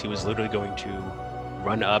close, he was literally going to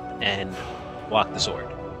run up and block the sword.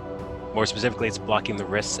 More specifically, it's blocking the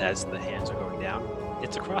wrists as the hands are going down.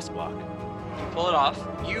 It's a cross block. You pull it off.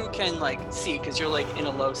 You can like see because you're like in a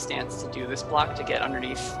low stance to do this block to get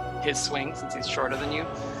underneath his swing since he's shorter than you.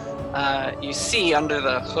 You see under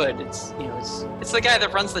the hood, it's the guy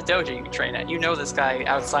that runs the dojo you train at. You know this guy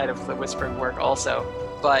outside of the whispering work also,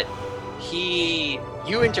 but you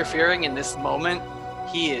interfering in this moment,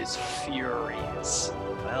 he is furious.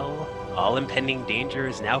 Well, all impending danger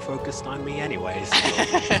is now focused on me anyways.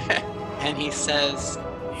 And he says,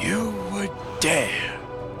 You would dare.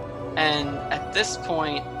 and at this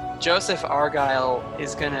point, Joseph Argyle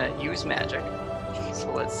is gonna use magic.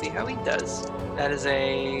 So let's see how he does. That is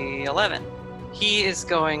a 11. He is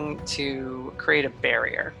going to create a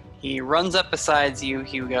barrier. He runs up beside you,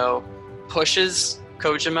 Hugo, pushes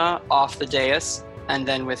Kojima off the dais, and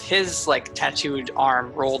then with his like tattooed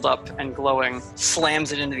arm rolled up and glowing,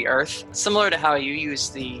 slams it into the earth, similar to how you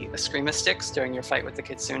used the Eskrima sticks during your fight with the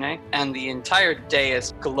Kitsune. And the entire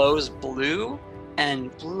dais glows blue,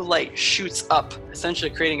 and blue light shoots up, essentially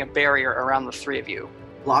creating a barrier around the three of you.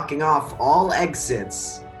 Blocking off all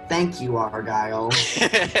exits. Thank you, Argyle.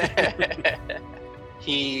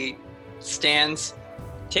 He stands,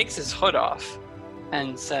 takes his hood off,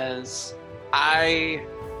 and says, I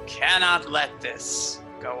cannot let this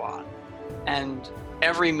go on. And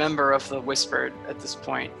every member of the Whispered at this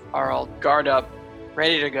point are all guard up,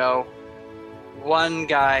 ready to go. One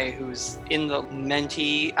guy who's in the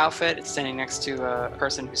mentee outfit, it's standing next to a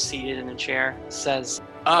person who's seated in a chair, says,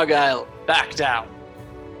 Argyle, back down.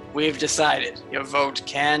 We've decided your vote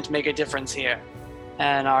can't make a difference here.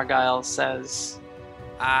 And Argyle says,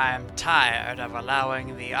 I'm tired of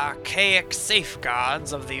allowing the archaic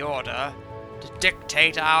safeguards of the Order to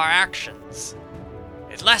dictate our actions.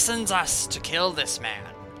 It lessens us to kill this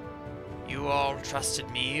man. You all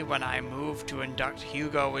trusted me when I moved to induct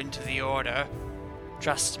Hugo into the Order.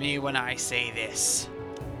 Trust me when I say this.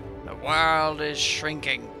 The world is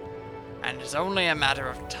shrinking, and it's only a matter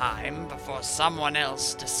of time before someone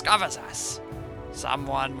else discovers us.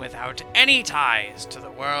 Someone without any ties to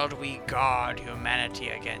the world we guard humanity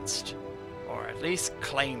against, or at least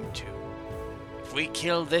claim to. If we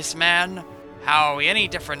kill this man, how are we any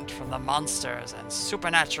different from the monsters and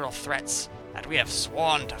supernatural threats that we have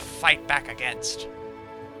sworn to fight back against?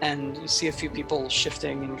 and you see a few people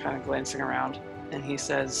shifting and kind of glancing around, and he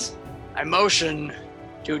says, I motion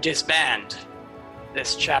to disband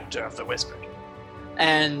this chapter of the Whispered.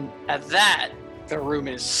 And at that, the room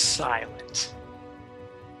is silent.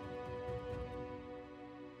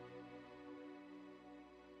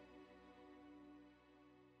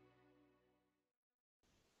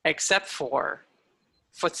 Except for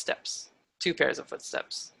footsteps, 2 pairs of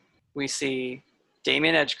footsteps. We see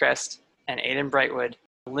Damien Edgecrest and Aiden Brightwood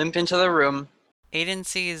limp into the room. Aiden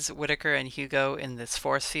sees Whitaker and Hugo in this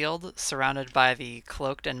force field, surrounded by the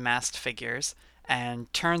cloaked and masked figures,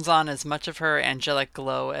 and turns on as much of her angelic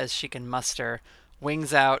glow as she can muster,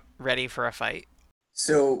 wings out, ready for a fight.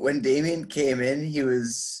 So when Damien came in, he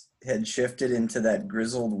had shifted into that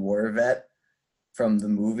grizzled war vet from the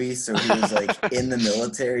movie, so he was like in the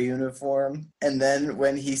military uniform. And then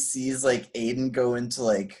when he sees like Aiden go into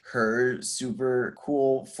like her super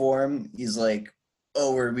cool form, he's like,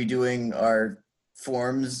 oh, are we doing our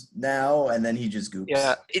forms now? And then he just goops.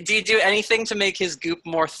 Yeah. Do you do anything to make his goop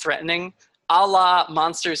more threatening? A la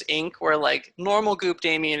Monsters, Inc., where like normal goop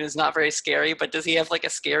Damien is not very scary, but does he have like a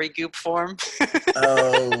scary goop form?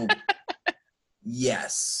 Oh,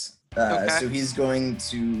 yes. Okay. So he's going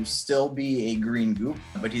to still be a green goop,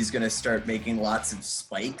 but he's going to start making lots of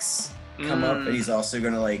spikes come up, and he's also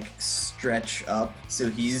going to like stretch up. So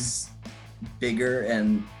he's bigger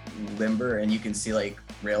and limber, and you can see like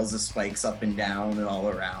rails of spikes up and down and all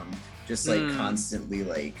around, just like constantly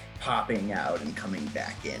like popping out and coming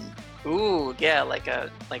back in. Ooh, yeah, like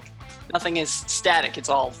nothing is static. It's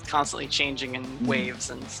all constantly changing in waves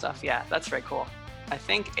and stuff. Yeah, that's very cool. I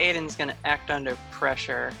think Aiden's gonna act under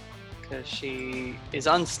pressure because she is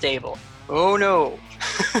unstable. Oh no!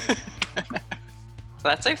 So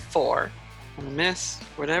that's a 4. I'm gonna miss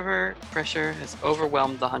whatever pressure has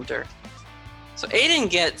overwhelmed the hunter. So Aiden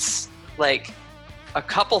gets like a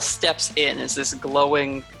couple steps in as this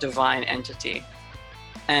glowing divine entity.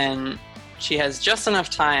 And she has just enough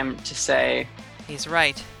time to say, He's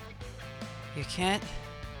right. You can't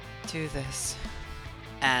do this.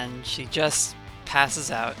 And she just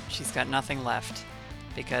passes out. She's got nothing left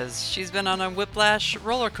because she's been on a whiplash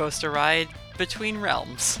roller coaster ride between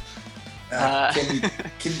realms. Can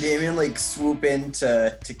Damien like swoop in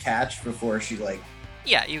to catch before she like...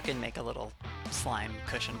 Yeah, you can make a little slime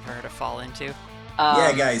cushion for her to fall into.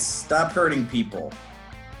 Yeah, guys, stop hurting people.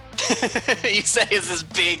 You say it's this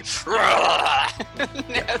big,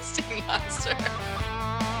 nasty monster.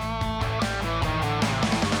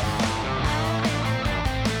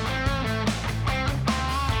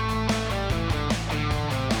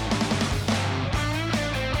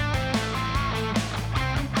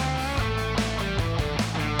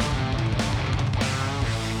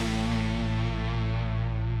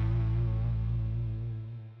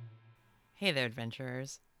 Hey there,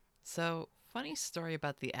 adventurers. So, funny story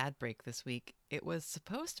about the ad break this week. It was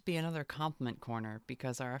supposed to be another compliment corner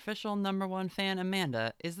because our official #1 fan,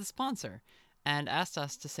 Amanda, is the sponsor and asked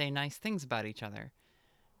us to say nice things about each other.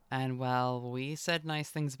 And, well, we said nice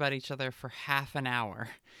things about each other for half an hour.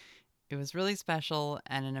 It was really special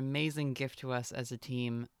and an amazing gift to us as a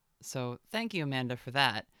team, so thank you, Amanda, for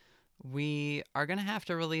that. We are going to have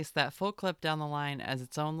to release that full clip down the line as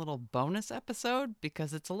its own little bonus episode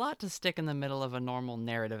because it's a lot to stick in the middle of a normal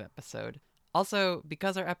narrative episode. Also,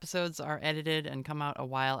 because our episodes are edited and come out a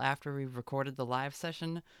while after we've recorded the live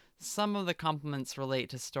session, some of the compliments relate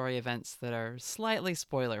to story events that are slightly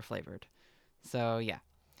spoiler flavored. So yeah,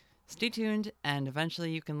 stay tuned and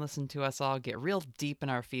eventually you can listen to us all get real deep in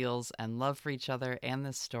our feels and love for each other and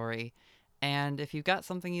this story. And if you've got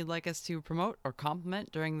something you'd like us to promote or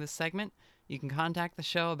compliment during this segment, you can contact the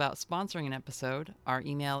show about sponsoring an episode. Our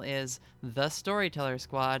email is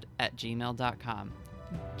thestorytellersquad@gmail.com.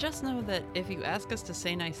 Just know that if you ask us to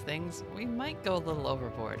say nice things, we might go a little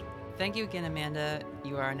overboard. Thank you again, Amanda.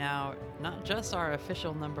 You are now not just our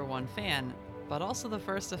official #1 fan, but also the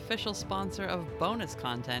first official sponsor of bonus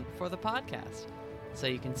content for the podcast. So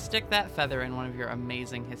you can stick that feather in one of your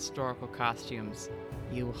amazing historical costumes.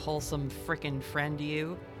 You wholesome frickin' friend,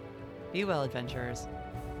 you. Be well, adventurers.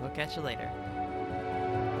 We'll catch you later.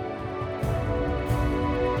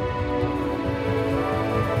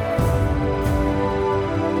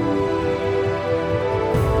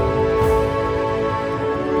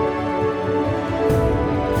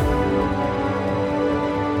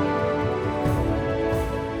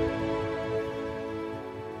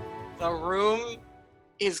 The room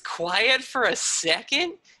is quiet for a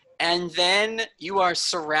second, and then you are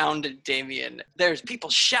surrounded, Damien. There's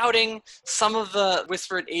people shouting. Some of the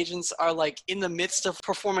Whispered agents are like in the midst of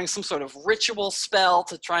performing some sort of ritual spell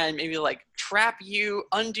to try and maybe like trap you,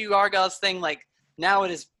 undo Argyle's thing. Like now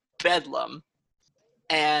it is bedlam.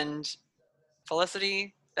 And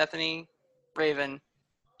Felicity, Bethany, Raven,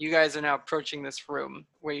 you guys are now approaching this room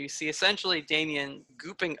where you see essentially Damien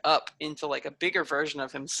gooping up into like a bigger version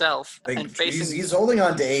of himself Like, and facing. he's holding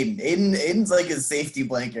on to Aiden. Aiden's like his safety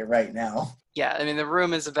blanket right now. Yeah, I mean the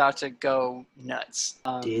room is about to go nuts.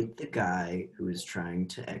 Did the guy who was trying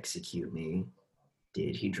to execute me,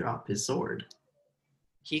 did he drop his sword?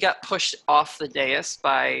 He got pushed off the dais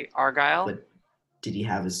by Argyle. But did he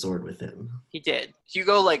have his sword with him? He did.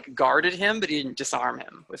 Hugo like guarded him, but he didn't disarm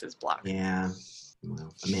him with his block. Yeah,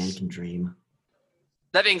 well, a man can dream.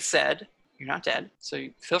 That being said, you're not dead, so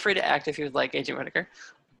feel free to act if you would like, Agent Whitaker.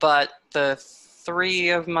 But the 3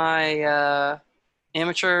 of my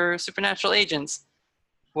amateur supernatural agents,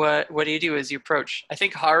 what do you do as you approach? I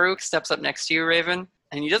think Haru steps up next to you, Raven,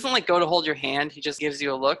 and he doesn't like go to hold your hand. He just gives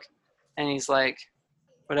you a look, and he's like,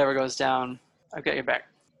 "Whatever goes down, I've got your back."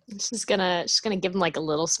 She's gonna give him like a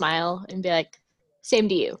little smile and be like, "Same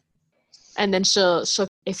to you." And then she'll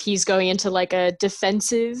if he's going into like a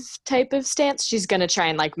defensive type of stance, she's gonna try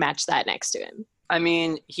and like match that next to him. I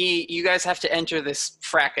mean, you guys have to enter this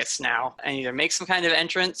fracas now and either make some kind of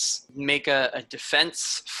entrance, make a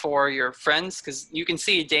defense for your friends, because you can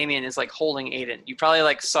see Damien is like holding Aiden. You probably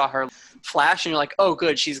like saw her flash and you're like, oh,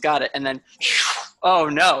 good, she's got it. And then, oh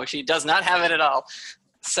no, she does not have it at all.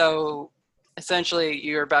 So essentially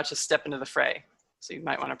you're about to step into the fray. So you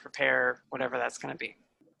might want to prepare whatever that's going to be.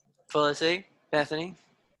 Felicity, Bethany,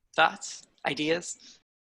 thoughts, ideas?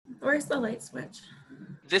 Where's the light switch?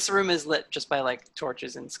 This room is lit just by like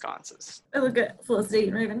torches and sconces. I look at Felicity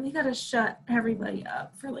and Raven. We gotta shut everybody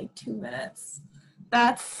up for like 2 minutes.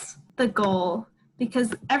 That's the goal,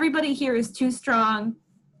 because everybody here is too strong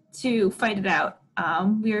to fight it out.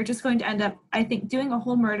 We are just going to end up, I think, doing a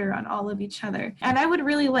whole murder on all of each other. And I would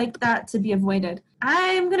really like that to be avoided.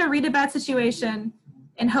 I'm going to read a bad situation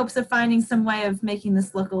in hopes of finding some way of making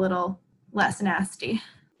this look a little less nasty.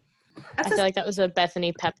 I feel like that was a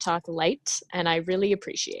Bethany pep talk light, and I really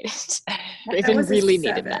appreciate it. That Raven was a really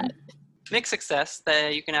needed 7. that. Mixed success,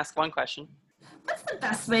 that you can ask one question. What's the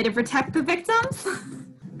best way to protect the victims?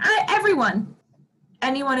 Everyone.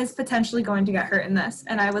 Anyone is potentially going to get hurt in this,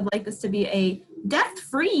 and I would like this to be a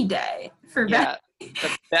death-free day for Yeah,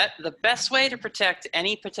 the best way to protect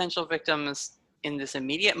any potential victims in this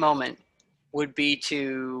immediate moment would be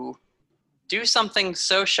to do something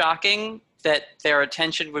so shocking that their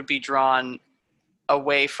attention would be drawn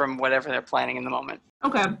away from whatever they're planning in the moment.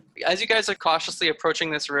 Okay. As you guys are cautiously approaching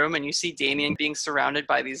this room and you see Damien being surrounded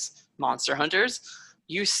by these monster hunters,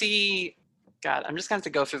 you see, God, I'm just going to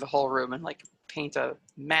have to go through the whole room and like paint a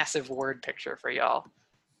massive word picture for y'all.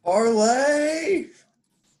 Parlay!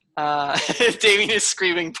 Damien is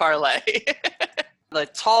screaming parlay. The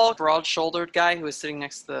tall, broad-shouldered guy who was sitting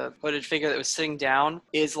next to the hooded figure that was sitting down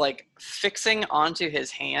is like fixing onto his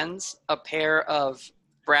hands a pair of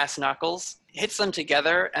brass knuckles, hits them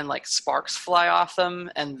together, and like sparks fly off them,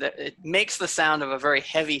 and it makes the sound of a very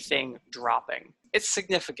heavy thing dropping. It's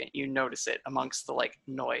significant. You notice it amongst the like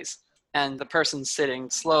noise. And the person sitting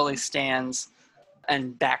slowly stands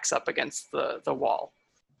and backs up against the wall.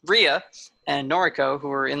 Rhea and Noriko, who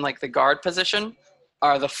are in like the guard position,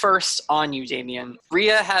 are the first on you, Damien.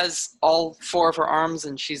 Rhea has all 4 of her arms,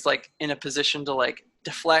 and she's like in a position to like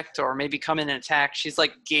deflect or maybe come in and attack. She's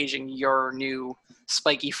like gauging your new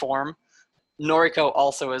spiky form. Noriko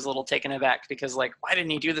also is a little taken aback because like, why didn't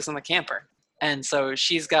he do this on the camper? And so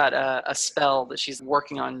she's got a spell that she's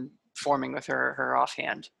working on forming with her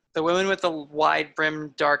offhand. The women with the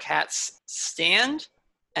wide-brimmed dark hats stand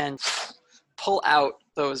and pull out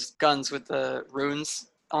those guns with the runes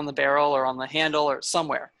on the barrel or on the handle or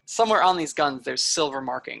somewhere. Somewhere on these guns, there's silver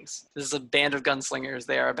markings. This is a band of gunslingers.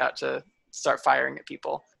 They are about to start firing at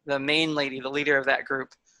people. The main lady, the leader of that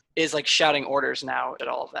group, is like shouting orders now at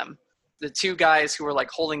all of them. The 2 guys who were like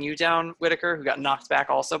holding you down, Whitaker, who got knocked back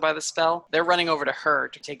also by the spell, they're running over to her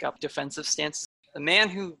to take up defensive stances. The man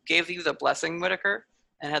who gave you the blessing, Whitaker,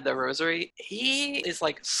 and had the rosary, he is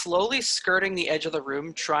like slowly skirting the edge of the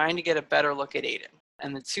room, trying to get a better look at Aiden.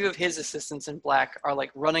 And the 2 of his assistants in black are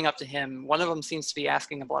like running up to him. One of them seems to be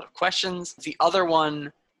asking a lot of questions. The other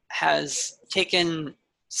one has taken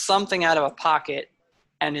something out of a pocket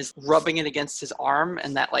and is rubbing it against his arm,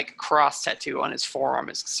 and that like cross tattoo on his forearm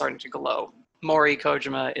is starting to glow. Mori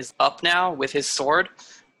Kojima is up now with his sword.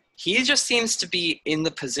 He just seems to be in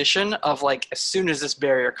the position of like, as soon as this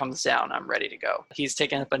barrier comes down, I'm ready to go. He's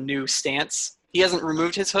taken up a new stance. He hasn't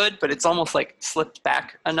removed his hood, but it's almost like slipped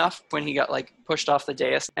back enough when he got like pushed off the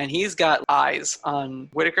dais. And he's got eyes on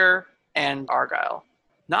Whitaker and Argyle.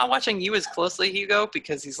 Not watching you as closely, Hugo,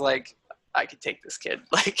 because he's like, I could take this kid.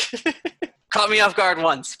 Like, caught me off guard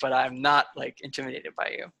once, but I'm not like intimidated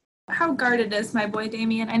by you. How guarded is my boy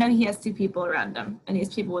Damien? I know he has 2 people around him, and he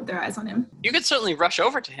has people with their eyes on him. You could certainly rush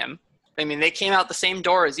over to him. I mean, they came out the same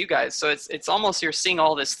door as you guys, so it's almost you're seeing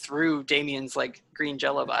all this through Damien's like green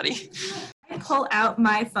jello body. I pull out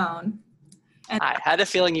my phone. And I had a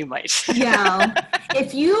feeling you might. yell,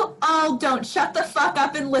 if you all don't shut the fuck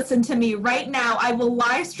up and listen to me right now, I will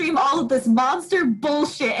live stream all of this monster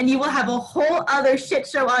bullshit, and you will have a whole other shit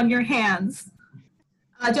show on your hands.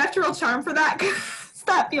 Do I have to roll charm for that?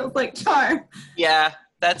 That feels like charm. Yeah,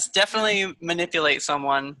 that's definitely manipulate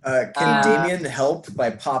someone. Can Damien help by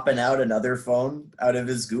popping out another phone out of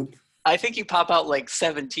his goop? I think you pop out like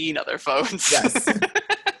 17 other phones. Yes.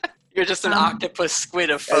 You're just an octopus squid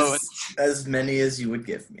of phones. As many as you would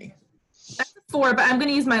give me. That's a 4, but I'm going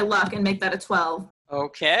to use my luck and make that a 12.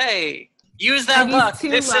 Okay. Use that luck.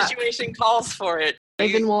 This situation calls for it.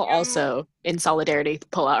 Raven will also, in solidarity,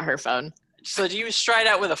 pull out her phone. So do you stride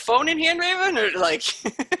out with a phone in hand, Raven? Or like,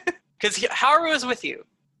 because Haru is with you.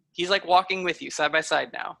 He's like walking with you side by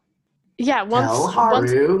side now. Yeah, Tell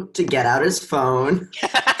Haru to get out his phone.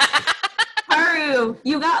 Haru,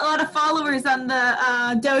 you got a lot of followers on the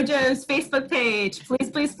dojo's Facebook page. Please,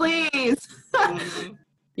 please, please.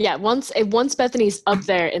 Yeah, once Bethany's up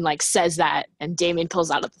there and like says that, and Damien pulls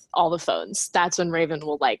out all the phones, that's when Raven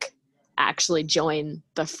will like actually join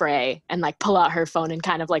the fray and like pull out her phone in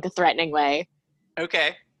kind of like a threatening way.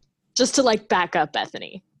 Okay. Just to like back up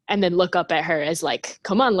Bethany and then look up at her as like,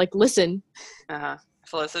 come on, like listen.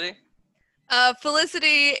 Felicity?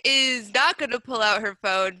 Felicity is not going to pull out her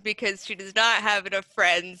phone because she does not have enough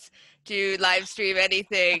friends to live stream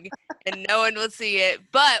anything and no one will see it.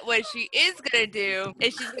 But what she is going to do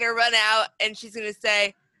is she's going to run out and she's going to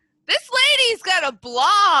say, this lady's got a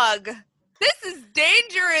blog. This is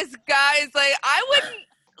dangerous, guys. Like, I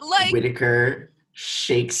wouldn't like. Whitaker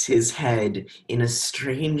shakes his head in a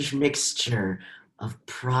strange mixture of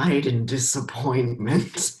pride and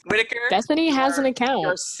disappointment. Whitaker? Bethany has an account.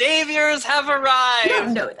 Your saviors have arrived. You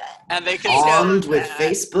don't know that. And they Armed with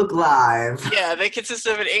Facebook Live. Yeah, they consist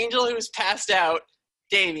of an angel who's passed out,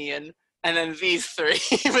 Damien, and then these three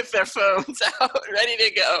with their phones out, ready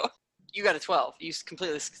to go. You got a 12. You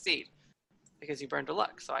completely succeed because you burned a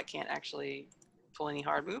luck, so I can't actually pull any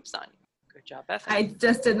hard moves on you. Good job, Bethany. I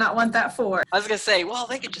just did not want that 4. I was going to say, well,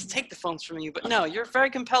 they could just take the phones from you, but no, you're very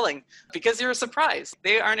compelling because you're a surprise.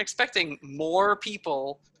 They aren't expecting more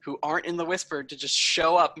people who aren't in the Whispered to just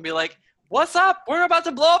show up and be like, what's up? We're about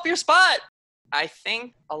to blow up your spot. I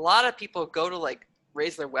think a lot of people go to like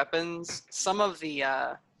raise their weapons. Some of the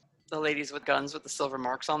ladies with guns with the silver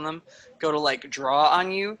marks on them go to like draw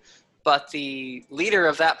on you, but the leader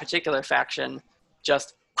of that particular faction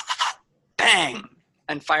just bang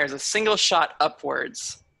and fires a single shot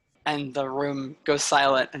upwards, and the room goes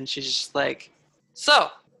silent, and she's just like, so,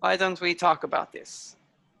 why don't we talk about this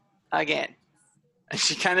again? And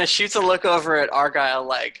she kind of shoots a look over at Argyle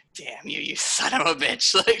like, damn you, you son of a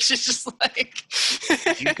bitch. Like, she's just like...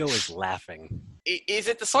 Hugo is laughing. Is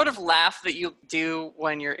it the sort of laugh that you do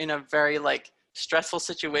when you're in a very, like, stressful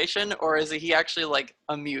situation, or is he actually, like,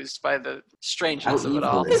 amused by the strangeness of it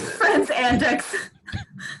all? His friend's antics.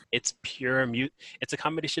 It's pure it's a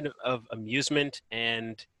combination of amusement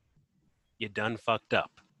and you done fucked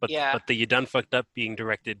up. But the you done fucked up being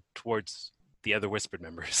directed towards the other Whispered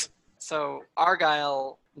members. So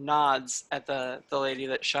Argyle nods at the lady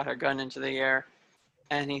that shot her gun into the air,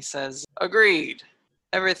 and he says, agreed.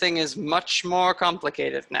 Everything is much more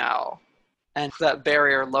complicated now. And that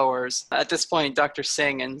barrier lowers. At this point, Dr.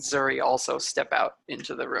 Singh and Zuri also step out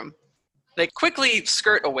into the room. They quickly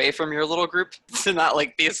skirt away from your little group to not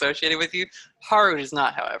like be associated with you. Haru does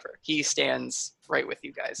not, however. He stands right with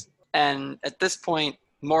you guys. And at this point,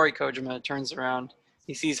 Mori Kojima turns around.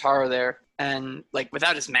 He sees Haru there, and like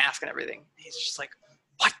without his mask and everything, he's just like,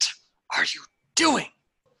 what are you doing?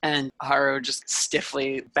 And Haru just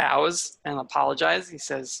stiffly bows and apologizes. He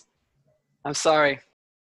says, I'm sorry,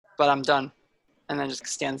 but I'm done. And then just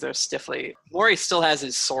stands there stiffly. Mori still has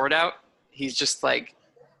his sword out. He's just like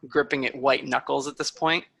gripping it white knuckles at this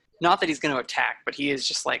point. Not that he's going to attack, but he is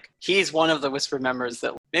just like, he's one of the Whispered members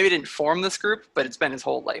that maybe didn't form this group, but it's been his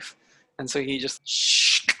whole life. And so he just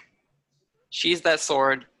sheathes that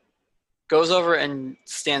sword, goes over and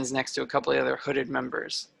stands next to a couple of other hooded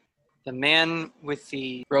members. The man with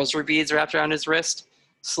the rosary beads wrapped around his wrist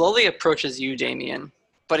slowly approaches you, Damien,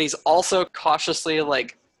 but he's also cautiously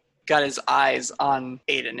like got his eyes on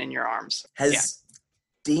Aiden in your arms. Has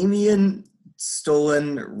Damien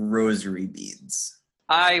stolen rosary beads?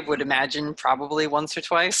 I would imagine probably once or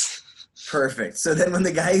twice. Perfect. So then when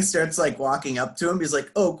the guy starts like walking up to him, he's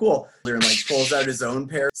like, oh, cool. And like pulls out his own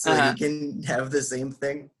pair so he can have the same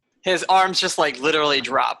thing. His arms just like literally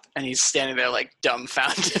drop and he's standing there like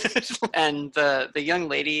dumbfounded. And the young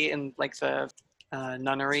lady in like the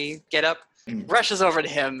nunnery getup rushes over to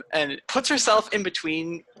him and puts herself in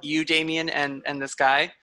between you, Damien, and this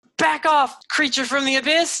guy. Back off, creature from the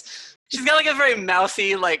abyss! She's got like a very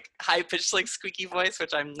mouthy, like high-pitched, like squeaky voice,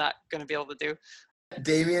 which I'm not going to be able to do.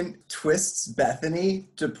 Damien twists Bethany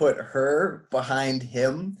to put her behind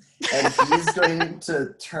him, and he's going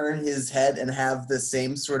to turn his head and have the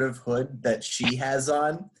same sort of hood that she has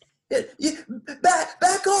on.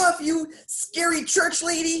 Back off, you scary church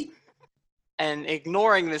lady! And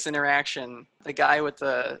ignoring this interaction, the guy with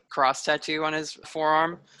the cross tattoo on his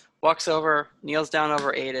forearm walks over, kneels down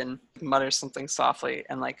over Aiden, mutters something softly,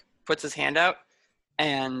 and like puts his hand out,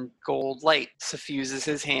 and gold light suffuses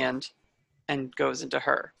his hand and goes into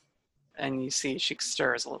her. And you see she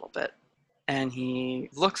stirs a little bit. And he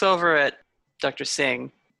looks over at Dr.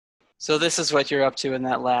 Singh. So this is what you're up to in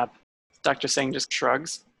that lab. Dr. Singh just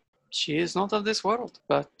shrugs. She is not of this world,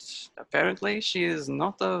 but apparently she is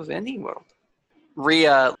not of any world.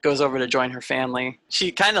 Rhea goes over to join her family.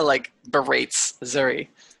 She kind of like berates Zuri.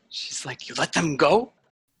 She's like, you let them go?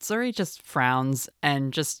 Zuri just frowns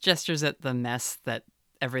and just gestures at the mess that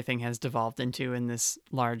everything has devolved into in this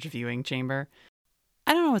large viewing chamber.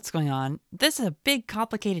 I don't know what's going on. This is a big,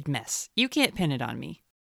 complicated mess. You can't pin it on me.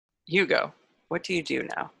 Hugo, what do you do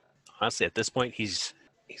now? Honestly, at this point, he's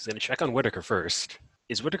going to check on Whitaker first.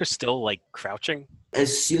 Is Whitaker still, like, crouching?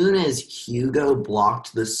 As soon as Hugo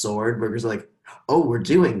blocked the sword, Burger's like, oh, we're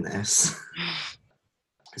doing this.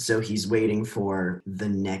 So he's waiting for the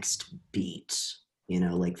next beat,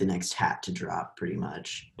 like the next hat to drop, pretty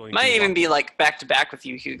much. Might even be, like, back-to-back with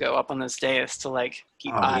you, Hugo, up on this dais to, like,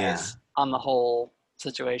 keep eyes on the whole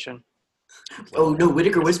situation. Oh, no,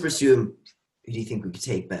 Whitaker whispers to him, who do you think we could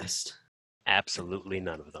take best? Absolutely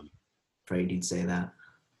none of them. Afraid he'd say that.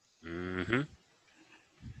 Mm-hmm.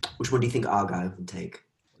 Which one do you think Argyle would take?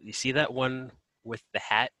 You see that one with the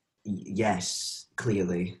hat? Yes,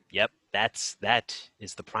 clearly. Yep, that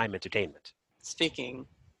is the prime entertainment. Speaking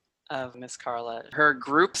of Miss Carla, her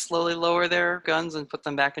group slowly lower their guns and put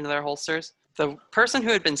them back into their holsters. The person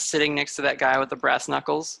who had been sitting next to that guy with the brass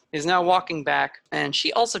knuckles is now walking back, and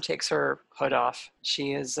she also takes her hood off.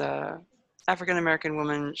 She is an African-American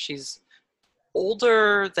woman. She's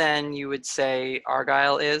older than you would say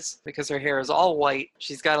Argyle is because her hair is all white.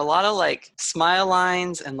 She's got a lot of like smile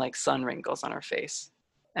lines and like sun wrinkles on her face.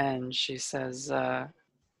 And she says,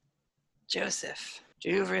 Joseph, do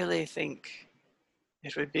you really think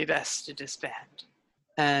it would be best to disband?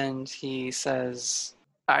 And he says,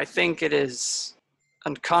 I think it is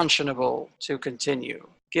unconscionable to continue,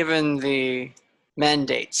 given the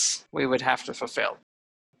mandates we would have to fulfill.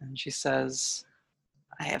 And she says,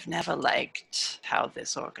 I have never liked how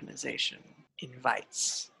this organization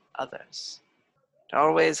invites others. It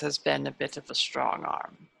always has been a bit of a strong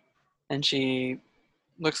arm. And she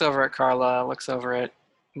looks over at Carla, looks over at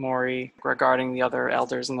Maury, regarding the other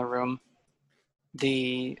elders in the room.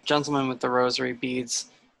 The gentleman with the rosary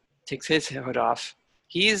beads takes his hood off.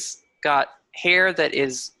 He's got hair that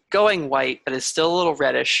is going white, but is still a little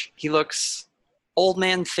reddish. He looks old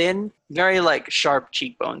man thin, very like sharp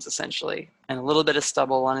cheekbones essentially, and a little bit of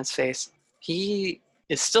stubble on his face. He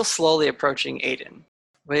is still slowly approaching Aiden.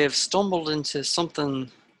 We have stumbled into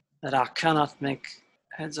something that I cannot make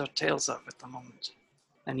heads or tails of at the moment.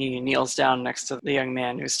 And he kneels down next to the young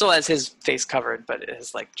man who still has his face covered, but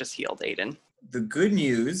is like just healed Aiden. The good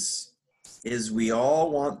news is we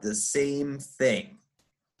all want the same thing.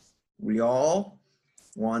 We all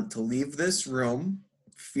want to leave this room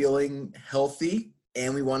feeling healthy,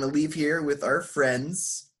 and we want to leave here with our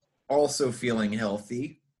friends also feeling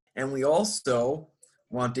healthy, and we also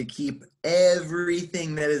want to keep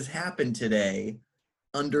everything that has happened today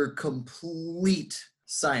under complete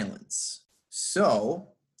silence. So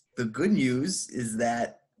the good news is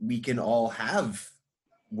that we can all have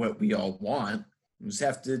what we all want. We just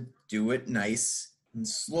have to do it nice and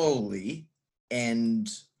slowly. And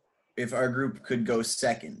if our group could go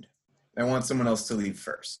second, I want someone else to leave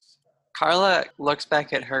first. Carla looks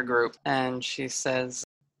back at her group and she says,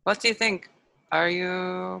 what do you think? Are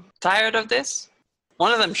you tired of this?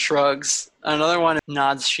 One of them shrugs, another one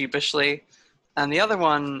nods sheepishly, and the other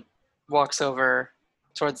one walks over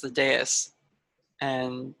towards the dais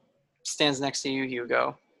and stands next to you,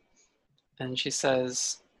 Hugo. And she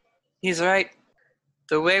says, he's right.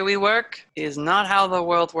 The way we work is not how the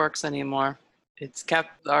world works anymore. It's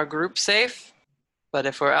kept our group safe, but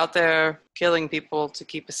if we're out there killing people to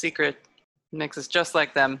keep a secret, it makes us just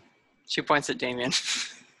like them. She points at Damien.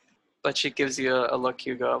 But she gives you a look,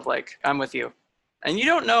 Hugo, of like, I'm with you. And you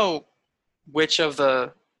don't know which of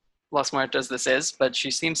the Los Muertos this is, but she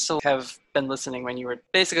seems to have been listening when you were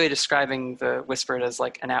basically describing the Whispered as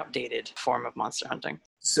like an outdated form of monster hunting.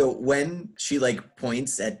 So when she like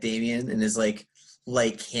points at Damien and is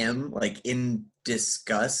like him, like in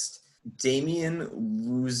disgust, Damien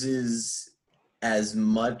loses as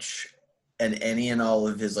much and any and all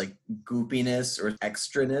of his like goopiness or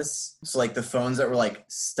extraness. So like the phones that were like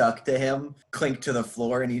stuck to him clink to the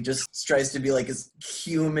floor, and he just tries to be like as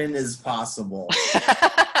human as possible.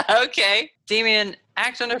 Okay. Damien,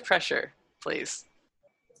 act under pressure, please.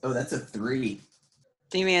 Oh, that's a 3.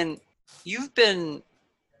 Damien, you've been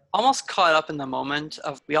almost caught up in the moment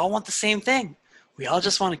of we all want the same thing. We all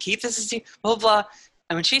just want to keep this as team, blah, blah, blah.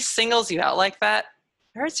 And when she singles you out like that,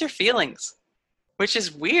 it hurts your feelings, which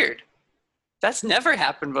is weird. That's never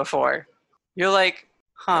happened before. You're like,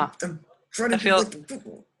 huh. I'm trying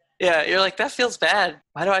to Yeah, you're like, that feels bad.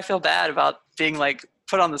 Why do I feel bad about being like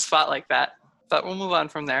put on the spot like that? But we'll move on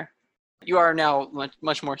from there. You are now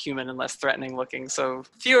much more human and less threatening looking, so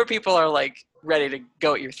fewer people are like ready to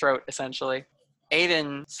go at your throat, essentially.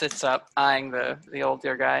 Aiden sits up, eyeing the old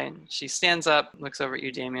dear guy, and she stands up, looks over at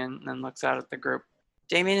you, Damien, and then looks out at the group.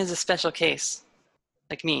 Damien is a special case,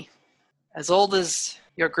 like me. As old as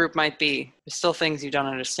your group might be, there's still things you don't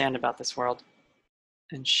understand about this world.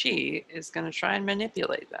 And she is going to try and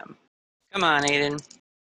manipulate them. Come on, Aiden.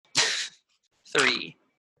 3.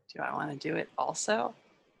 Do I want to do it also?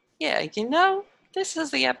 Yeah, this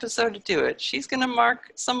is the episode to do it. She's going to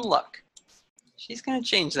mark some luck. She's going to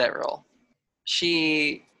change that roll.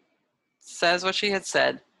 She says what she had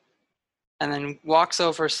said, and then walks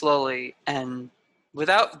over slowly, and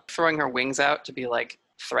without throwing her wings out to be like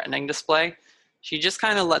threatening display, she just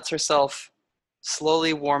kind of lets herself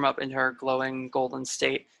slowly warm up in her glowing golden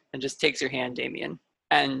state and just takes your hand, Damien.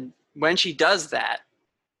 And when she does that,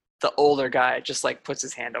 the older guy just like puts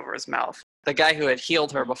his hand over his mouth. The guy who had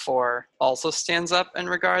healed her before also stands up and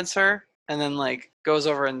regards her, and then like goes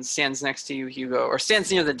over and stands next to you, Hugo, or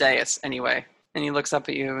stands near the dais anyway. And he looks up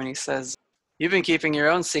at you and he says, "You've been keeping your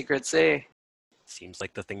own secrets, eh?" Seems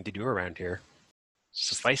like the thing to do around here.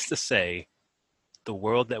 Suffice to say, the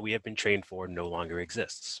world that we have been trained for no longer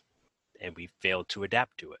exists, and we failed to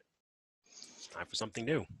adapt to it. It's time for something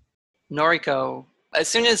new. Noriko, as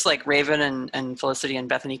soon as like Raven and Felicity and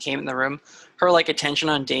Bethany came in the room, her like attention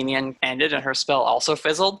on Damien ended and her spell also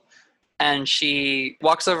fizzled. And she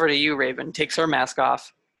walks over to you, Raven, takes her mask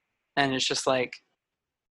off, and is just like,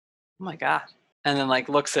 "Oh my God." And then like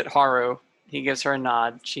looks at Haru. He gives her a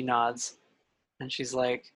nod. She nods. And she's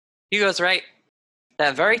like, "Hugo's right.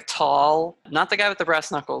 That very tall, not the guy with the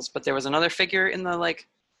brass knuckles, but there was another figure in the like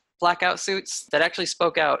blackout suits that actually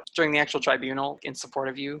spoke out during the actual tribunal in support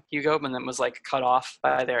of you, Hugo, and then was like cut off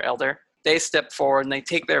by their elder. They step forward and they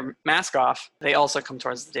take their mask off. They also come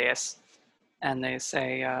towards the dais. And they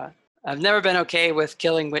say, "I've never been okay with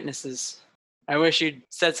killing witnesses. I wish you'd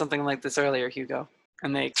said something like this earlier, Hugo."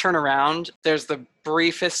 And they turn around. There's the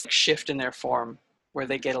briefest shift in their form where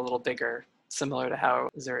they get a little bigger, similar to how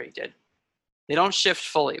Zuri did. They don't shift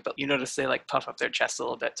fully, but you notice they like puff up their chest a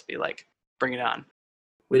little bit to be like, "Bring it on."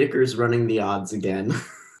 Whitaker's running the odds again.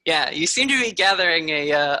 Yeah, you seem to be gathering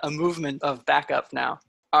a movement of backup now.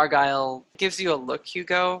 Argyle gives you a look,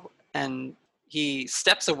 Hugo, and he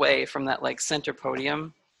steps away from that like center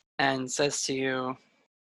podium and says to you,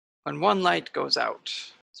 "When one light goes out,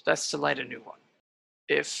 it's best to light a new one.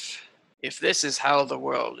 If this is how the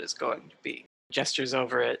world is going to be," gestures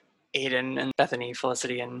over at Aiden and Bethany,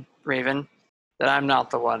 Felicity, and Raven, "that I'm not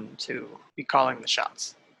the one to be calling the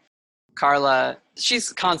shots." Carla,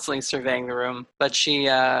 she's constantly surveying the room, but she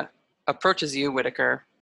approaches you, Whitaker,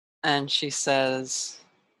 and she says,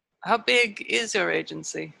 "How big is your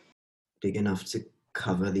agency?" Big enough to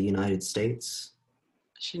cover the United States.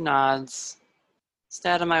 She nods. "Stay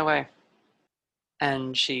out of my way."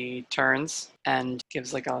 And she turns and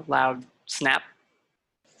gives like a loud snap,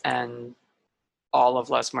 and all of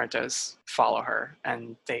Los Muertos follow her,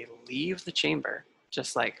 and they leave the chamber,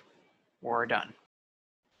 just like, "We're done."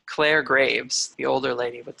 Claire Graves, the older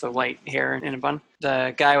lady with the white hair in a bun,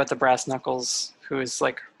 the guy with the brass knuckles, who is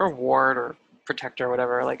like her ward or protector or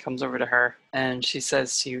whatever, like comes over to her, and she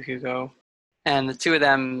says to you, Hugo, and the two of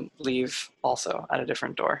them leave also at a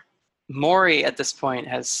different door. Mori at this point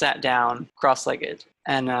has sat down cross-legged,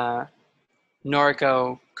 and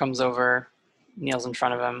Noriko comes over, kneels in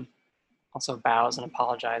front of him, also bows and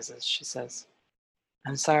apologizes. She says,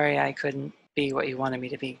 "I'm sorry I couldn't be what you wanted me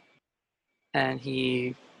to be." And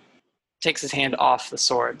he takes his hand off the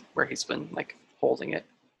sword where he's been like holding it,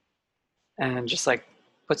 and just like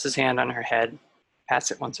puts his hand on her head,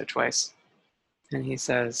 pats it once or twice, and he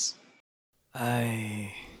says,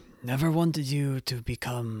 "I never wanted you to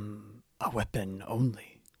become a weapon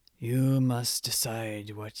only. You must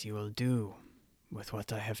decide what you will do with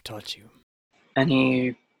what I have taught you." And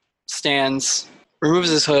he stands,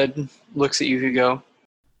 removes his hood, looks at you, Hugo.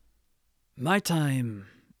 "My time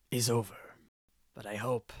is over, but I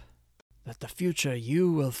hope that the future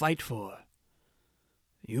you will fight for,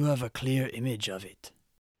 you have a clear image of it."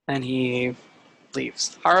 And he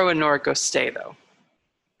leaves. Haru and Noriko stay, though.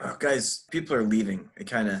 Oh, guys, people are leaving. I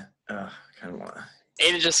kind of want to.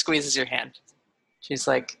 Ada just squeezes your hand. She's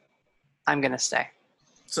like, "I'm going to stay."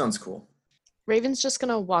 Sounds cool. Raven's just going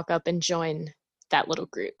to walk up and join that little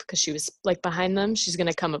group because she was like behind them. She's going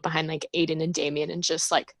to come up behind like Aiden and Damien and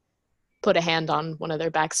just like put a hand on one of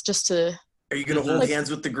their backs just to... Are you going to hold hands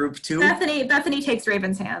with the group too? Bethany takes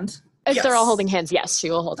Raven's hand. If they're all holding hands, yes, she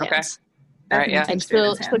will hold hands. All right, yeah. And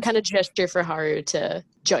she'll kind of gesture for Haru to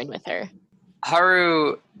join with her.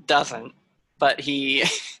 Haru doesn't, but he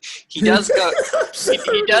does go.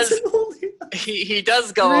 he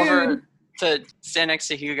does go over to stand next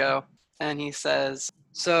to Hugo, and he says,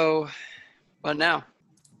 "So, what now?"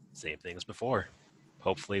 Same thing as before.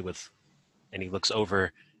 Hopefully with, and he looks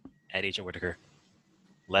over at Agent Whitaker.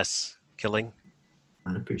 Less killing.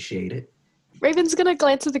 I'd appreciate it. Raven's gonna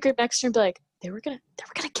glance at the group next to her and be like, they were gonna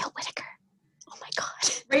kill Whitaker. Oh my god.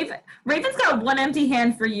 Raven's got one empty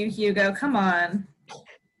hand for you, Hugo. Come on.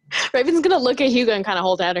 Raven's gonna look at Hugo and kind of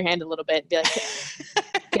hold out her hand a little bit and be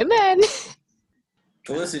like, come in.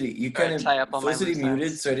 Felicity, you kind of, Felicity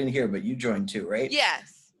muted, so I didn't hear, but you joined too, right?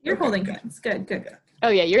 Yes. You're holding hands. Good. Oh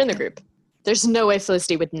yeah, you're in the group. There's no way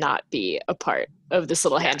Felicity would not be a part of this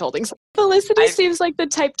little hand holding. Felicity seems like the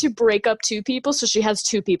type to break up two people, so she has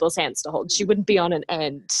two people's hands to hold. She wouldn't be on an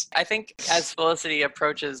end. I think as Felicity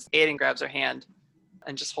approaches, Aiden grabs her hand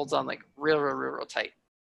and just holds on like real tight.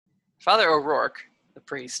 Father O'Rourke, the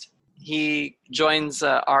priest, he joins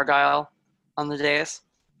Argyle on the dais,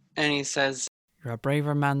 and he says, You're a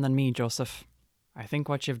braver man than me, Joseph. I think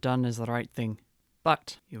what you've done is the right thing.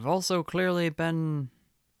 But you've also clearly been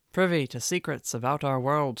privy to secrets about our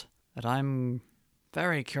world that I'm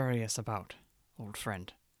very curious about, old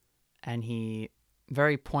friend. And he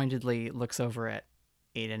very pointedly looks over at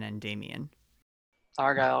Aiden and Damien.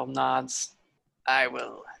 Argyle nods. I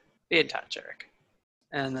will be in touch, Eric.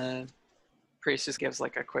 And the priest just gives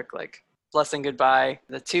like a quick like blessing goodbye.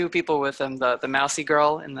 The two people with him, the mousy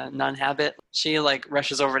girl in the nun habit, she like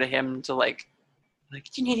rushes over to him to like, do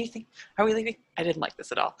you need anything? Are we leaving? I didn't like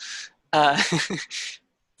this at all.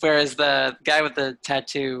 Whereas the guy with the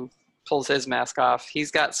tattoo pulls his mask off. He's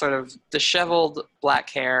got sort of disheveled black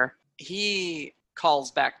hair. He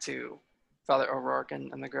calls back to Father O'Rourke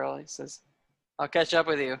and the girl. He says, I'll catch up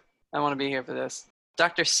with you. I want to be here for this.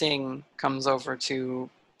 Dr. Singh comes over to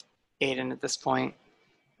Aiden at this point.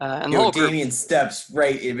 And Damien steps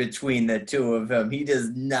right in between the two of them. He does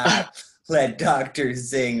not let Dr.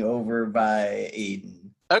 Singh over by Aiden.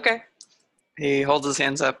 Okay. He holds his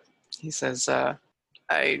hands up. He says,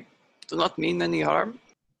 I do not mean any harm.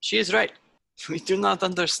 She is right. We do not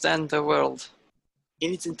understand the world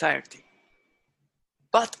in its entirety.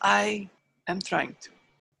 But I am trying to.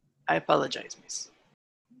 I apologize, miss.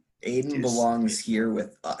 Aiden belongs here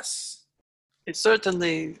with us. It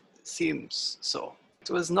certainly seems so. It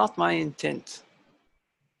was not my intent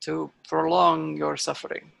to prolong your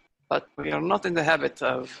suffering, but we are not in the habit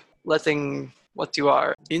of letting what you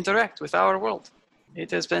are interact with our world.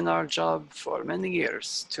 It has been our job for many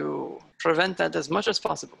years to prevent that as much as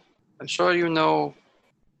possible. I'm sure you know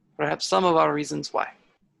perhaps some of our reasons why.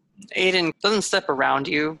 Aiden doesn't step around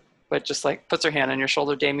you, but just like puts her hand on your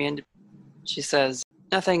shoulder, Damien. She says,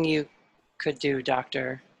 nothing you could do,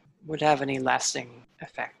 Doctor, would have any lasting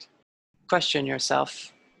effect. Question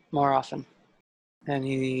yourself more often. And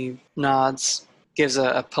he nods, gives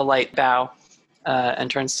a polite bow, and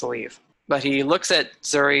turns to leave. But he looks at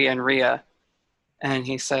Zuri and Rhea, and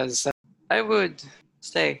he says, I would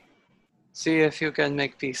stay, see if you can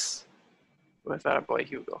make peace with our boy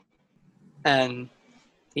Hugo. And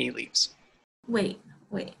he leaves. Wait.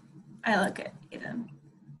 I look at Aiden.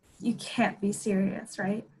 You can't be serious,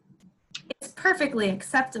 right? It's perfectly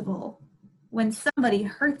acceptable when somebody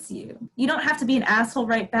hurts you. You don't have to be an asshole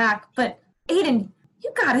right back, but Aiden,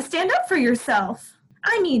 you gotta stand up for yourself.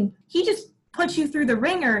 I mean, he just put you through the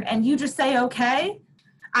ringer and you just say, okay?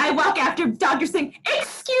 I walk after Dr. Singh,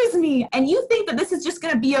 excuse me, and you think that this is just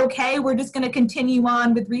gonna be okay? We're just gonna continue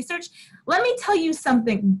on with research? Let me tell you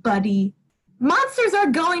something, buddy. Monsters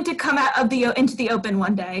are going to come out of into the open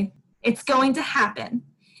one day. It's going to happen.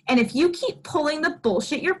 And if you keep pulling the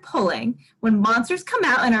bullshit you're pulling, when monsters come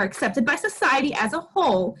out and are accepted by society as a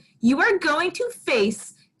whole, you are going to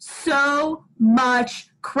face so much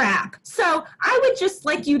crap. So I would just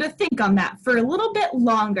like you to think on that for a little bit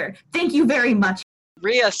longer. Thank you very much.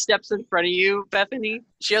 Rhea steps in front of you, Bethany.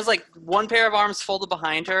 She has like one pair of arms folded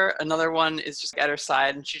behind her. Another one is just at her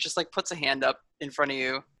side. And she just like puts a hand up in front of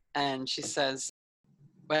you. And she says,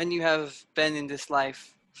 when you have been in this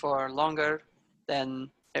life for longer than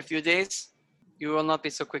a few days, you will not be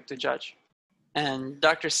so quick to judge. And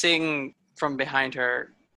Dr. Singh from behind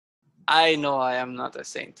her, I know I am not a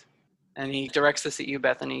saint. And he directs this at you,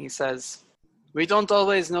 Bethany. He says, we don't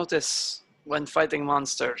always notice when fighting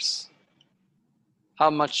monsters how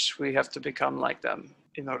much we have to become like them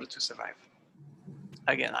in order to survive.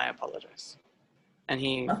 Again, I apologize. And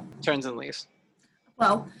he turns and leaves.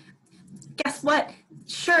 Well, guess what?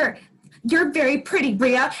 Sure, you're very pretty,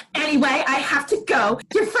 Rhea. Anyway, I have to go.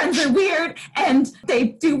 Your friends are weird, and they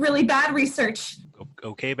do really bad research.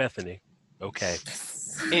 Okay, Bethany. Okay.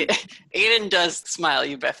 Aiden does smile at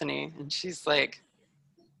you, Bethany, and she's like,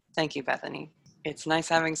 thank you, Bethany. It's nice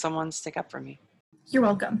having someone stick up for me. You're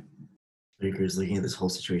welcome. Baker's looking at this whole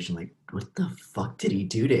situation like, what the fuck did he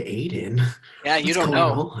do to Aiden? Yeah, you don't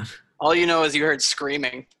know. All you know is you heard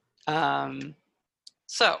screaming.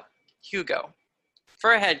 So, Hugo,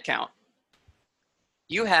 for a head count,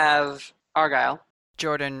 you have Argyle.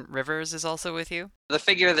 Jordan Rivers is also with you? The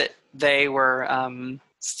figure that they were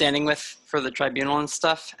standing with for the tribunal and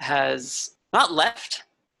stuff has not left,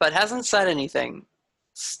 but hasn't said anything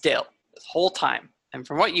still this whole time. And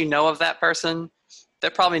from what you know of that person,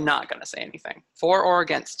 they're probably not going to say anything for or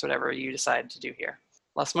against whatever you decide to do here.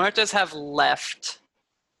 Las Muertas have left,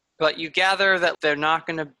 but you gather that they're not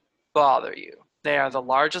going to bother you. They are the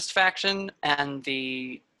largest faction and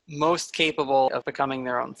the most capable of becoming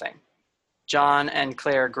their own thing. John and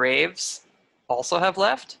Claire Graves also have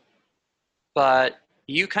left, but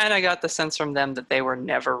you kind of got the sense from them that they were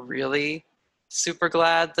never really super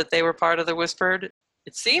glad that they were part of the Whispered.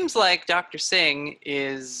 It seems like Dr. Singh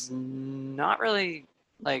is not really,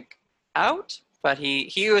 like, out, but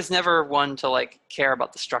he was never one to, like, care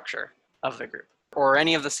about the structure of the group or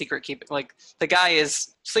any of the secret keeping. Like, the guy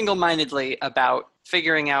is single-mindedly about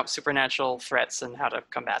figuring out supernatural threats and how to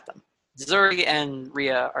combat them. Zuri and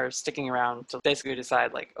Rhea are sticking around to basically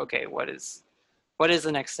decide, like, okay, what is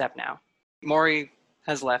the next step now? Mori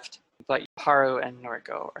has left, but Haru and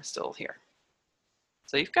Noriko are still here.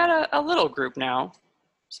 So you've got a little group now,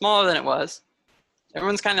 smaller than it was.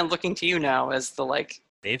 Everyone's kind of looking to you now as the, like...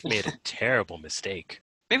 They've made a terrible mistake.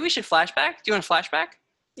 Maybe we should flashback? Do you want to flashback?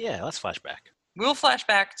 Yeah, let's flashback. We'll flash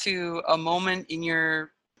back to a moment in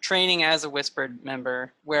your training as a Whispered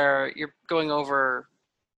member where you're going over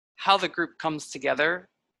how the group comes together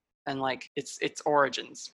and, like, its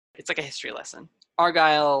origins. It's like a history lesson.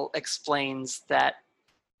 Argyle explains that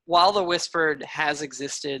while the Whispered has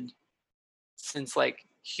existed since, like,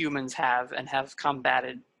 humans have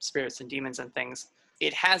combated spirits and demons and things,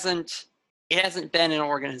 it hasn't been an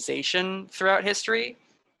organization throughout history.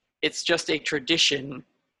 It's just a tradition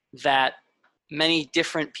that many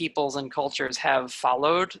different peoples and cultures have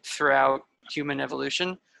followed throughout human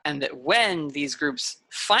evolution, and that when these groups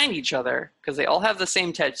find each other, because they all have the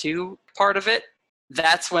same tattoo part of it,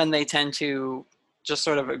 that's when they tend to just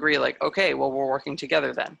sort of agree, like, okay, well, we're working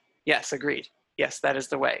together then. Yes, agreed. Yes, that is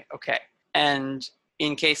the way. Okay. And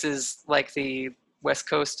in cases like the west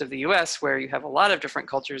coast of the US, where you have a lot of different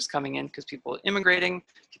cultures coming in because people immigrating,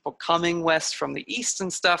 people coming west from the east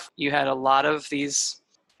and stuff, you had a lot of these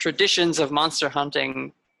traditions of monster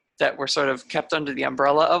hunting that were sort of kept under the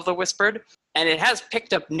umbrella of the Whispered. And it has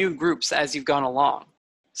picked up new groups as you've gone along.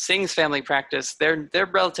 Singh's family practice, they're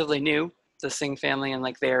relatively new, the Singh family and,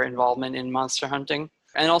 like, their involvement in monster hunting.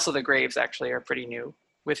 And also the Graves actually are pretty new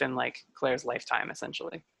within, like, Claire's lifetime,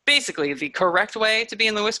 essentially. Basically, the correct way to be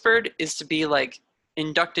in the Whispered is to be, like,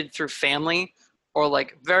 inducted through family or,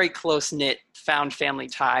 like, very close-knit found family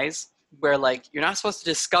ties where, like, you're not supposed to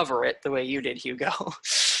discover it the way you did, Hugo.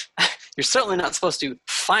 You're certainly not supposed to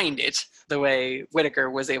find it the way Whitaker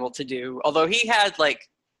was able to do, although he had, like,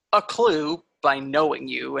 a clue by knowing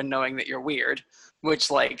you and knowing that you're weird,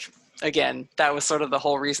 which, like, again, that was sort of the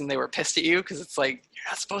whole reason they were pissed at you, because it's like, you're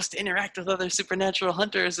not supposed to interact with other supernatural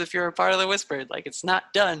hunters if you're a part of the Whispered. Like, it's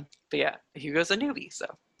not done. But yeah, Hugo's a newbie, so.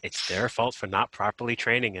 It's their fault for not properly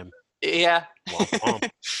training him. Yeah. Womp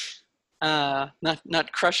womp.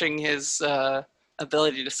 Not crushing his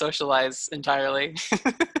ability to socialize entirely.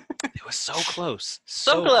 It was so close.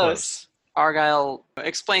 So close. Argyle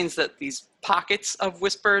explains that these pockets of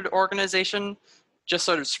Whispered organization just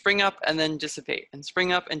sort of spring up and then dissipate, and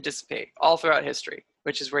spring up and dissipate all throughout history,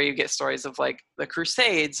 which is where you get stories of, like, the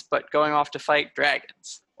Crusades, but going off to fight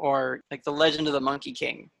dragons, or, like, the Legend of the Monkey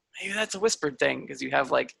King. Maybe that's a Whispered thing, because you have,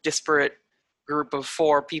 like, disparate group of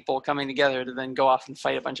 4 people coming together to then go off and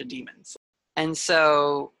fight a bunch of demons. And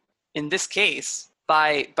so, in this case,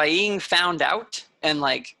 by being found out, and,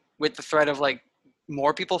 like, with the threat of, like,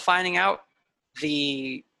 more people finding out,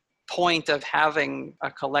 the point of having a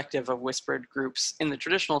collective of Whispered groups in the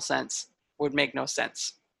traditional sense would make no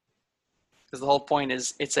sense. Because the whole point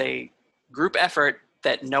is it's a group effort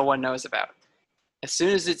that no one knows about. As soon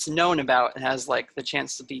as it's known about and has, like, the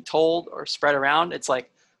chance to be told or spread around, it's like,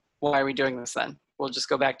 why are we doing this then? We'll just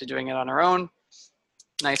go back to doing it on our own.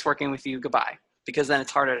 Nice working with you, goodbye. Because then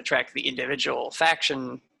it's harder to track the individual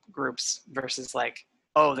faction groups versus, like,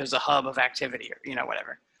 oh, there's a hub of activity, or, you know,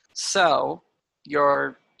 whatever. So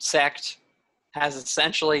your sect has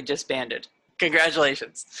essentially disbanded.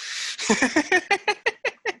 Congratulations.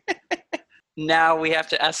 Now we have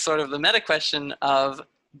to ask sort of the meta question of,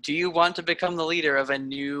 do you want to become the leader of a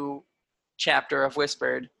new chapter of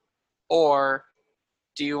Whispered, or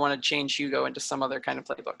do you want to change Hugo into some other kind of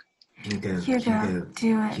playbook? Hugo,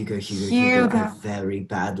 do it. Hugo, I very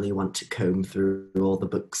badly want to comb through all the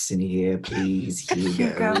books in here. Please,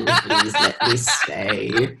 Hugo. Please let me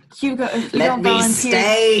stay. Hugo, if you let don't me volunteer,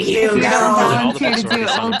 stay, Hugo. if you don't volunteer to do it,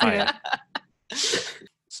 I'll do it.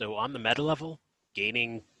 So on the meta level,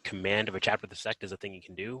 gaining command of a chapter of the sect is a thing you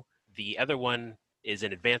can do. The other one is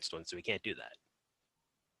an advanced one, so we can't do that.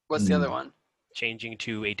 What's the other one? Changing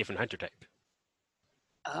to a different hunter type.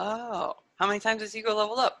 Oh. How many times has Hugo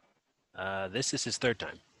leveled up? This is his 3rd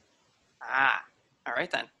time. Ah. All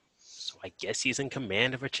right then. So I guess he's in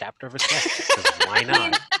command of a chapter of a sect. 'Cause why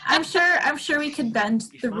not? I'm sure we could bend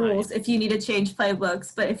the rules if you need to change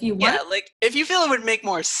playbooks, but if you want, Yeah, like if you feel it would make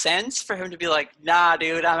more sense for him to be like, nah,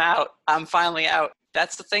 dude, I'm out. I'm finally out.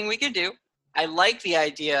 That's the thing we could do. I like the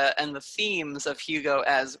idea and the themes of Hugo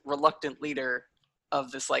as reluctant leader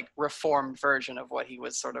of this like reformed version of what he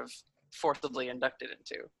was sort of forcibly inducted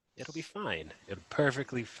into. It'll be fine. It'll be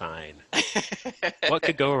perfectly fine. What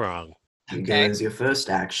could go wrong? Hugo, as your first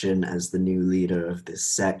action as the new leader of this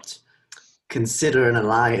sect, consider an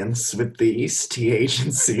alliance with the East Tea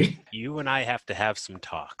Agency. You and I have to have some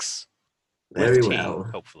talks. Very With tea, well.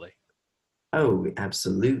 hopefully. Oh,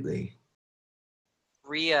 absolutely.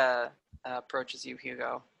 Rhea approaches you,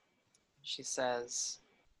 Hugo. She says,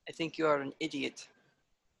 I think you are an idiot,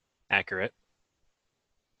 Accurate.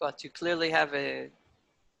 but you clearly have a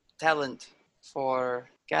talent for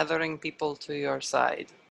gathering people to your side.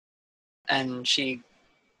 And she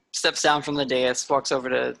steps down from the dais, walks over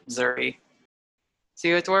to Zuri. See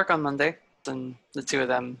you at work on Monday. And the two of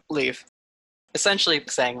them leave. Essentially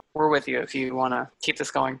saying, we're with you if you want to keep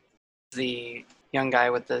this going. The young guy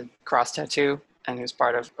with the cross tattoo and who's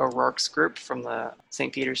part of O'Rourke's group from the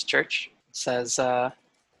St. Peter's Church says, I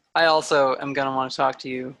also am going to want to talk to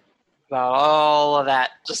you about all of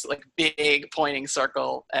that. Just like big pointing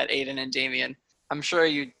circle at Aiden and Damien. I'm sure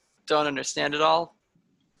you don't understand it all,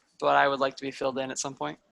 but I would like to be filled in at some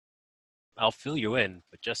point. I'll fill you in,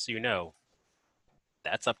 but just so you know,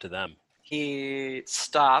 that's up to them. He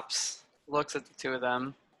stops, looks at the two of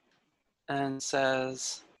them, and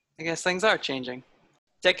says, I guess things are changing.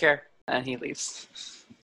 Take care. And he leaves.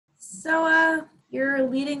 so you're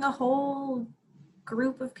leading a whole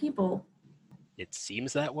group of people. It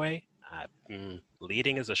seems that way.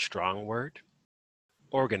 Leading is a strong word.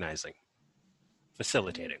 Organizing.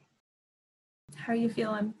 Facilitating. How are you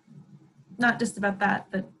feeling? Not just about that,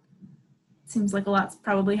 but it seems like a lot's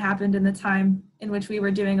probably happened in the time in which we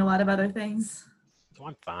were doing a lot of other things. Oh,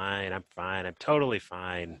 I'm fine. I'm totally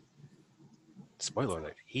fine. Spoiler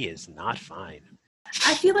alert, he is not fine.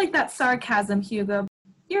 I feel like that's sarcasm, Hugo.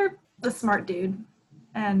 You're the smart dude.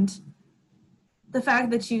 And the fact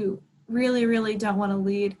that you really, really don't want to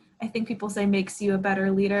lead, I think people say makes you a better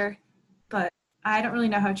leader. But I don't really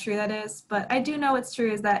know how true that is. But I do know what's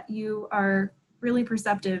true is that you are really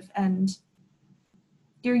perceptive and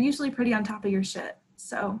you're usually pretty on top of your shit.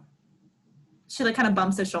 So she like kind of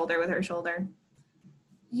bumps his shoulder with her shoulder.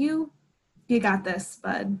 You got this,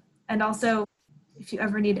 bud. And also, if you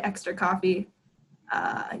ever need extra coffee,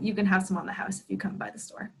 you can have some on the house if you come by the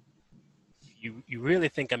store. You really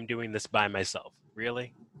think I'm doing this by myself?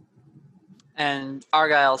 Really? And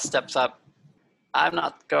Argyle steps up. I'm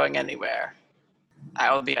not going anywhere.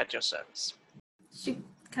 I will be at your service. She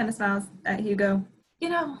kind of smiles at Hugo. You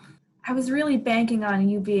know, I was really banking on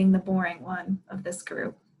you being the boring one of this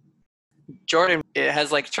group. Jordan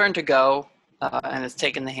has like turned to go and has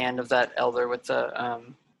taken the hand of that elder with the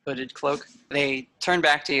hooded cloak. They turn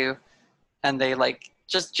back to you and they like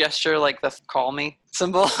just gesture like the call me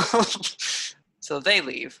symbol. So they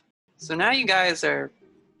leave. So now you guys are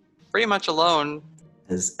pretty much alone.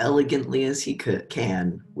 As elegantly as he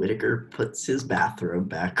can, Whitaker puts his bathrobe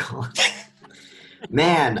back on.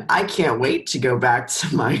 Man, I can't wait to go back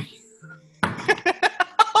to my...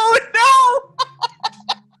 Oh no!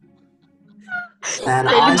 And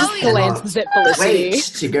Raven I just cannot glances at Felicity. wait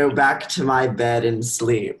to go back to my bed and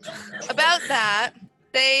sleep. About that, Do you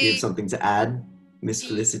they have something to add, Miss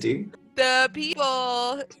Felicity? the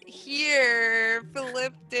people here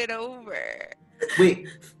flipped it over. Wait,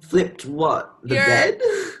 flipped what? The bed?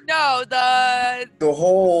 No, the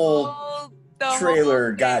whole the trailer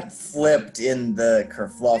whole got flipped in the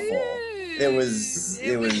kerfluffle. It was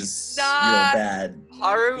real bad.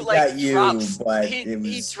 Haru It like got you, drops, but he it was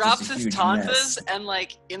he just drops a his huge tonfas mess. and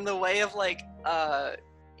like in the way of like a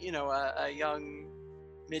young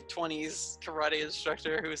mid-20s karate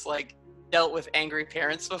instructor who's like dealt with angry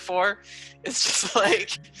parents before. It's just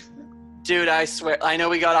like, dude, I swear, I know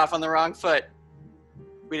we got off on the wrong foot.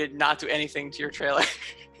 We did not do anything to your trailer.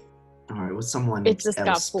 All right, will someone It just got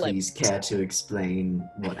else flipped. please care to explain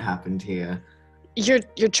what happened here? Your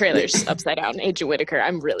trailer's upside down, Agent Whitaker.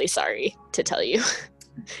 I'm really sorry to tell you.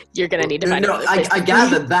 You're gonna need to find No, another place I to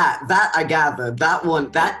gathered sleep.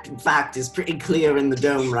 that fact is pretty clear in the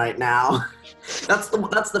dome right now. That's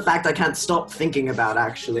the fact I can't stop thinking about,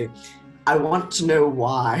 actually. I want to know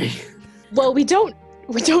why. Well, we don't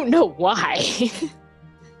know why.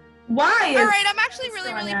 Why? All right, I'm actually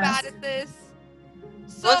really bad at this.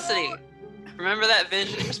 So, Felicity, remember that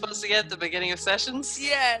vision you're supposed to get at the beginning of sessions?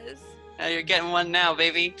 yes. Now you're getting one now,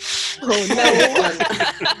 baby. Oh no!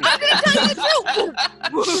 I'm gonna tell you the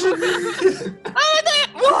truth.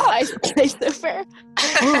 I so fair.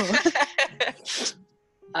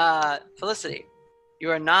 Felicity,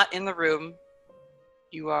 you are not in the room.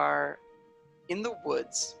 You are in the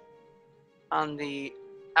woods on the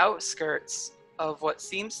outskirts of what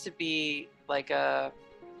seems to be like a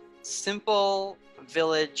simple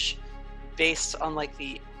village based on like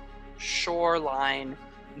the shoreline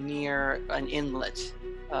near an inlet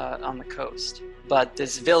on the coast. But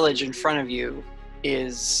this village in front of you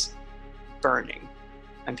is burning,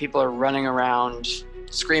 and people are running around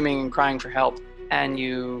screaming and crying for help. And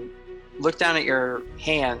you look down at your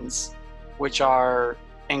hands, which are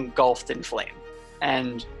engulfed in flame,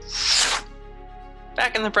 and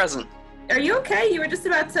back in the present. Are you okay? You were just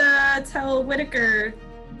about to tell Whitaker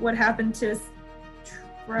what happened to his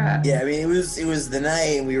truck. Yeah, I mean, it was the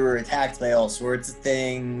night and we were attacked by all sorts of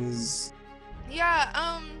things.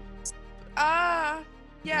 Yeah,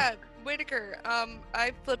 yeah, Whitaker,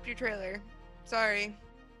 I flipped your trailer. Sorry.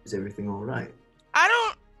 Is everything all right?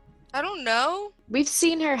 I don't know. We've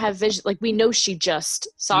seen her have vision. Like, we know she just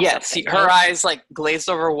saw something. Her right? eyes like glazed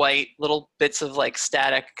over white, little bits of like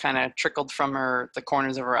static kind of trickled from the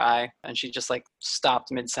corners of her eye, and she just like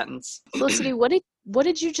stopped mid-sentence. Felicity, what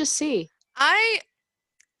did you just see? I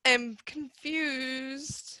am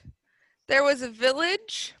confused. There was a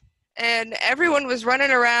village, and everyone was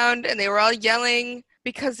running around, and they were all yelling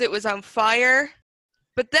because it was on fire.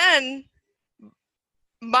 But then,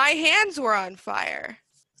 my hands were on fire.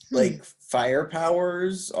 Like fire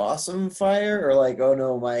powers, awesome fire, or like, oh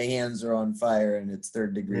no, my hands are on fire and it's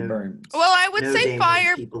 3rd-degree burns. Well, I would say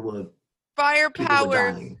fire were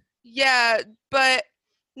power. dying. Yeah, but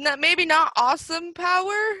maybe not awesome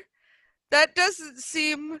power. That doesn't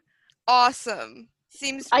seem awesome.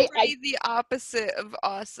 Seems pretty the opposite of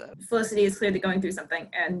awesome. Felicity is clearly going through something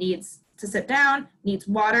and needs to sit down, needs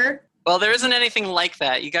water. Well, there isn't anything like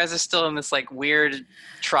that. You guys are still in this like weird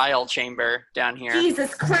trial chamber down here.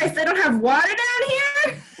 Jesus Christ, I don't have water down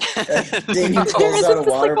here? Damien pulls out a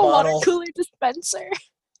water bottle. Water cooler dispenser.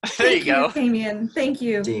 There you go. Damien, thank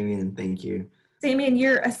you. Damien, thank you. Damien,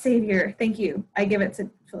 you're a savior. Thank you. I give it to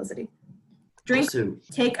Felicity. Drink, Also,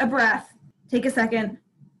 take a breath, take a second,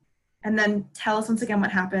 and then tell us once again what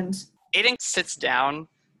happened. Aiden sits down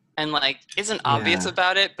and like isn't obvious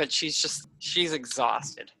about it, but she's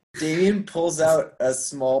exhausted. Damien pulls out a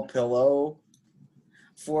small pillow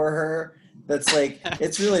for her that's like,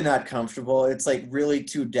 it's really not comfortable. It's like really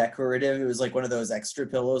too decorative. It was like one of those extra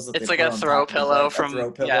pillows. That It's they like put a on throw top of pillow a from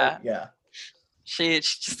throw pillow. Yeah. She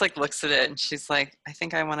just like looks at it and she's like, I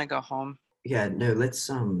think I want to go home. yeah, no, let's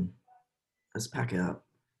pack it up.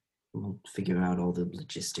 We'll figure out all the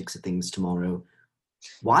logistics of things tomorrow.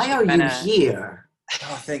 Why are you here?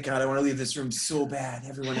 Oh, thank God. I want to leave this room so bad.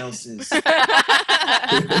 Everyone else is.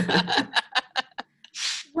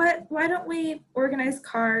 Why don't we organize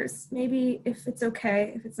cars? Maybe if it's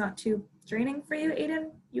okay, if it's not too draining for you,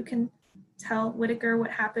 Aiden, you can tell Whitaker what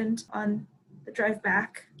happened on the drive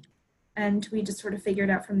back, and we just sort of figure it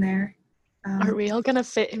out from there. Are we all gonna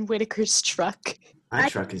fit in Whitaker's truck? My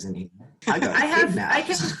truck isn't here. I got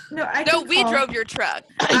kidnapped. No, we drove your truck.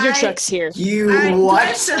 Your truck's here.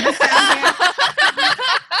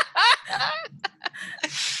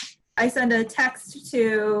 I send a text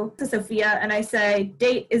to Sophia and I say,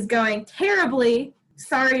 date is going terribly.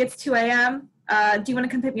 Sorry, it's 2 a.m. Do you want to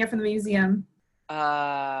come pick me up from the museum?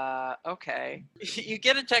 Okay. You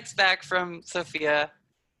get a text back from Sophia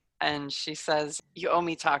and she says, you owe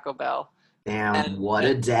me Taco Bell. Damn, what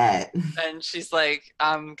a debt. And she's like,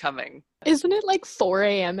 I'm coming. Isn't it like 4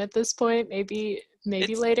 a.m. at this point? Maybe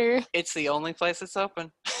later? It's the only place that's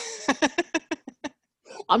open.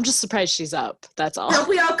 I'm just surprised she's up. That's all. Hope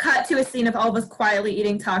we all cut to a scene of all of us quietly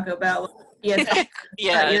eating Taco Bell. Yes,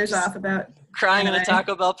 Yeah, our ears just off about crying in anime. a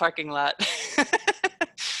Taco Bell parking lot.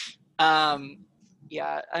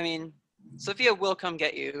 Yeah, I mean, Sophia will come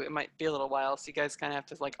get you. It might be a little while, so you guys kind of have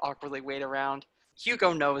to like awkwardly wait around.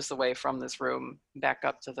 Hugo knows the way from this room back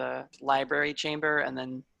up to the library chamber and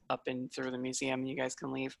then up in through the museum. You guys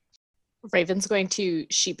can leave. Raven's going to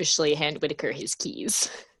sheepishly hand Whitaker his keys.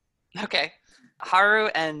 Okay. Haru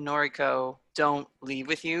and Noriko don't leave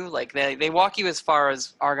with you. Like they walk you as far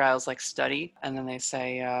as Argyle's like study, and then they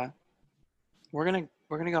say, we're gonna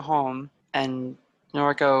go home. And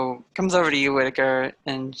Noriko comes over to you, Whitaker,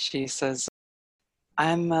 and she says,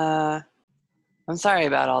 I'm sorry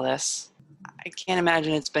about all this. I can't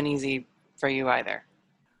imagine it's been easy for you either.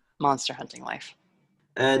 Monster hunting life.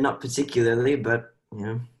 Not particularly, but,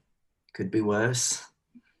 could be worse.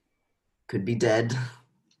 Could be dead.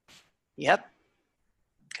 Yep.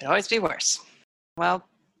 Could always be worse. Well,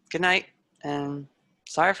 good night, and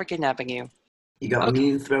sorry for kidnapping you. You got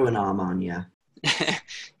me to throw an arm on you.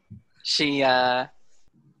 She, I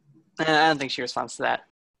don't think she responds to that.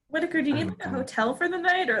 Whitaker, do you need like a hotel for the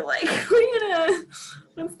night, or like, what are you gonna?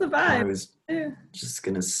 What's the vibe? I was just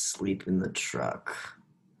gonna sleep in the truck.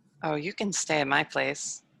 Oh, you can stay at my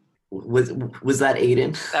place. Was that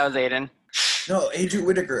Aiden? That was Aiden. No, Agent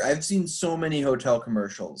Whitaker, I've seen so many hotel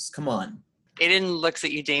commercials. Come on. Aiden looks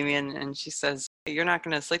at you, Damien, and she says, "You're not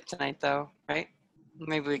going to sleep tonight, though, right?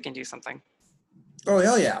 Maybe we can do something." Oh,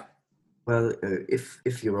 hell yeah. Well,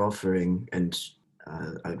 if you're offering, and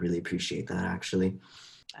I'd really appreciate that, actually.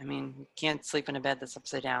 I mean, you can't sleep in a bed that's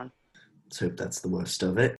upside down. Let's hope that's the worst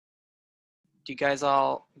of it. Do you guys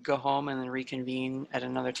all go home and then reconvene at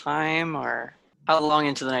another time, or how long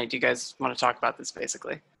into the night do you guys want to talk about this,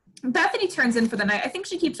 basically? Bethany turns in for the night. I think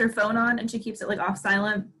she keeps her phone on and she keeps it like off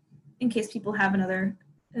silent in case people have another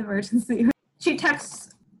emergency. She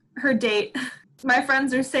texts her date. My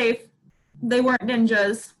friends are safe. They weren't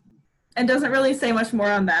ninjas. And doesn't really say much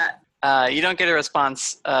more on that. You don't get a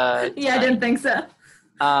response. Yeah, I didn't think so.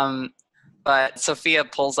 But Sophia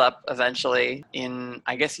pulls up eventually in,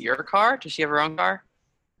 I guess, your car? Does she have her own car?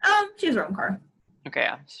 She has her own car. Okay,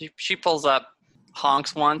 yeah. She pulls up,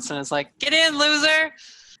 honks once, and is like, "Get in, loser!"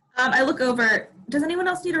 I look over. Does anyone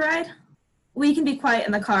else need a ride? We can be quiet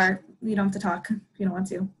in the car. You don't have to talk if you don't want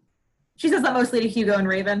to. She says that mostly to Hugo and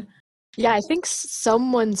Raven. Yeah, I think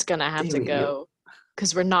someone's gonna have to go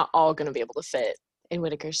because we're not all gonna be able to fit in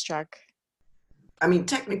Whitaker's truck. I mean,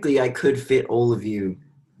 technically, I could fit all of you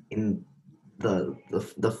in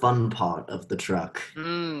the fun part of the truck.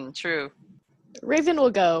 True. Raven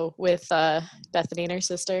will go with Bethany and her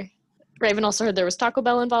sister. Raven also heard there was Taco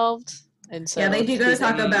Bell involved, and so yeah, they do go to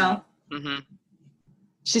Taco Bell. Mm-hmm.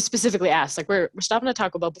 She specifically asked, like, we're stopping at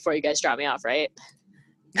Taco Bell before you guys drop me off, right?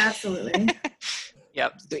 Absolutely.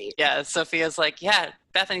 Yep. Sweet. Yeah, Sophia's like, "Yeah,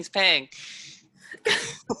 Bethany's paying."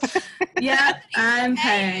 Yeah, I'm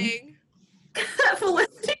paying.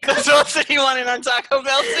 Felicity. Because Felicity wanted on Taco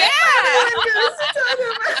Bell too. Yeah.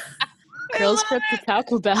 Girls trip to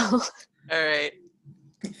Taco Bell. All right.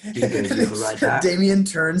 Damien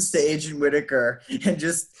turns to Agent Whitaker and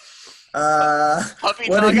just, Puppy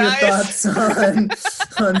what are dog your eyes?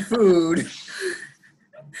 thoughts on food?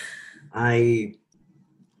 I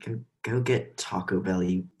go get Taco Bell,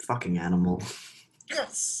 you fucking animal.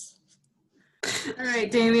 Yes. All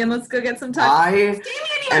right, Damien, let's go get some tacos. I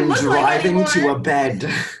am driving to a bed.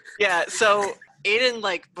 Yeah, so Aiden,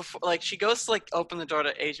 like, before, like, she goes to, like, open the door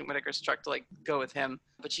to Agent Whitaker's truck to, like, go with him.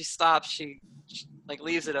 But she stops, she like,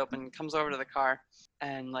 leaves it open, comes over to the car.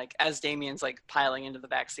 And, like, as Damien's, like, piling into the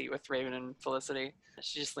back seat with Raven and Felicity,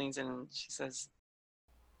 she just leans in and she says,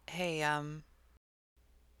 "Hey,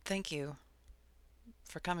 thank you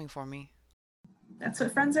for coming for me." That's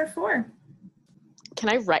what friends are for. Can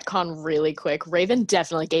I retcon really quick? Raven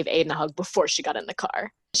definitely gave Aiden a hug before she got in the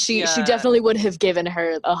car. She Yeah. definitely would have given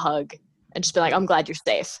her a hug and just been like, "I'm glad you're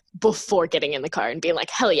safe," before getting in the car and being like,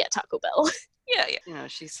 "Hell yeah, Taco Bell." Yeah. You know,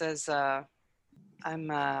 she says,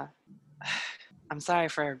 I'm sorry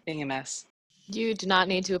for being a mess. You do not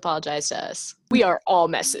need to apologize to us. We are all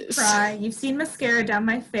messes. Cry. You've seen mascara down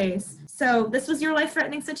my face. So this was your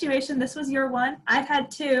life-threatening situation. This was your one. I've had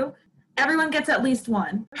two. Everyone gets at least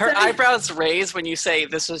one. Her So- eyebrows raise when you say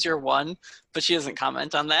this was your one, but she doesn't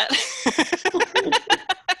comment on that.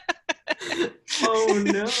 Oh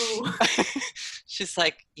no. She's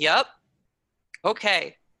like, "Yep.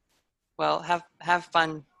 Okay. Well, have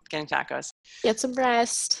fun getting tacos." Get some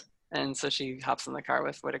rest. And so she hops in the car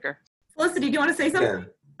with Whitaker. Felicity, do you want to say something? Yeah.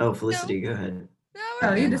 Oh, Felicity, go ahead.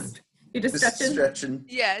 Oh, you're just stretching. Stretching.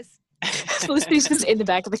 Yes. Felicity's just in the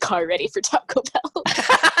back of the car ready for Taco Bell.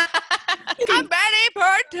 I'm ready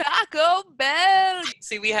for Taco Bell.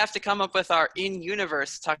 See, we have to come up with our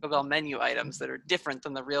in-universe Taco Bell menu items that are different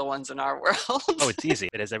than the real ones in our world. Oh, it's easy.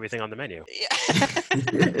 It has everything on the menu. Yeah.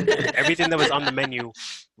 Everything that was on the menu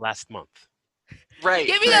last month. Right.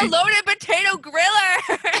 Give me the loaded potato griller.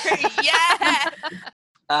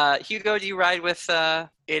 Yeah. Hugo, do you ride with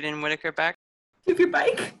Aiden Whitaker back? Keep your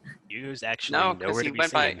bike. Hugo's actually No, 'cause nowhere he to be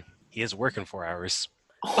went by- seen. He is working 4 hours.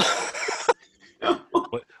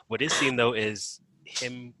 What is seen, though, is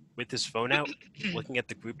him with his phone out, looking at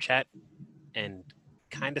the group chat, and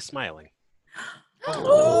kind of smiling.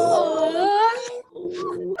 Oh,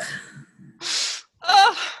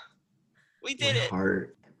 we did it.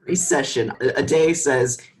 Heart. Recession. A day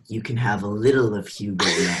says you can have a little of Hugo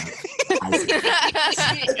now.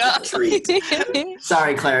 Treat.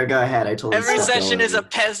 Sorry, Clara, go ahead. I totally Every stepped session all is a over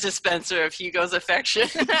Pez dispenser of Hugo's affection.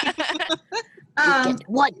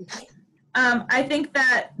 One. I think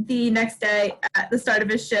that the next day, at the start of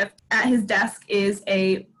his shift, at his desk is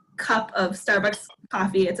a cup of Starbucks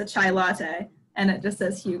coffee. It's a chai latte, and it just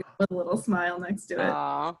says Hugo with a little smile next to it.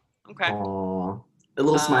 Aw, okay. you. Aw. A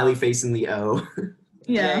little smiley face in the O.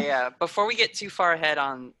 Yeah. Before we get too far ahead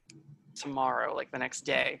on tomorrow, like the next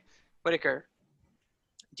day, Whitaker,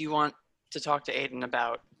 do you want to talk to Aiden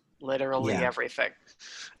about literally Yeah. everything?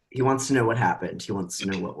 He wants to know what happened. He wants to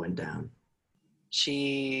know what went down.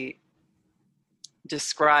 She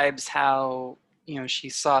describes how, she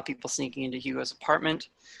saw people sneaking into Hugo's apartment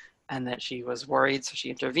and that she was worried, so she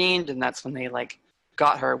intervened, and that's when they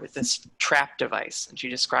got her with this trap device. And she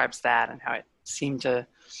describes that and how it seemed to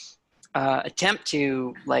attempt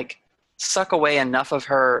to suck away enough of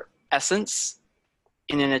her essence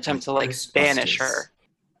in an attempt to banish her.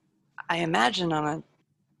 I imagine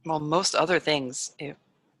most other things it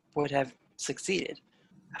would have succeeded.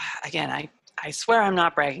 Again, I swear I'm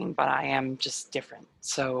not bragging, but I am just different.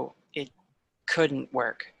 So it couldn't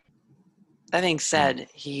work. That being said,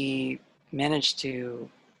 he managed to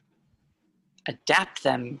adapt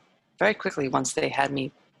them very quickly once they had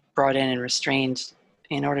me brought in and restrained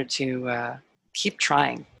in order to keep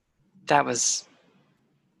trying. That was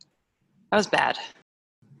bad.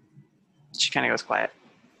 She kind of goes quiet.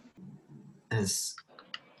 Has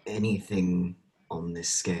anything on this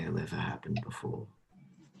scale ever happened before?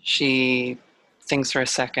 She thinks for a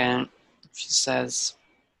second. She says,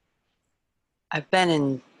 I've been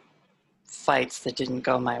in fights that didn't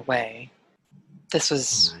go my way. This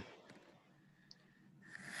was...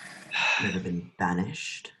 Never been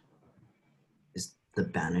banished? Is the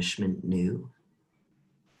banishment new?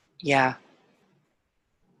 Yeah.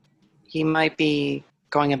 He might be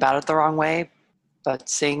going about it the wrong way, but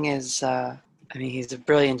Singh is, he's a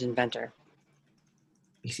brilliant inventor.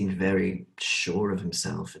 He seemed very sure of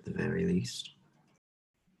himself at the very least.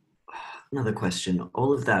 Another question.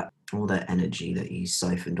 All that energy that he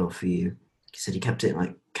siphoned off of you, he said he kept it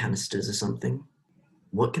in canisters or something.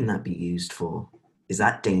 What can that be used for? Is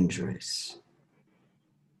that dangerous?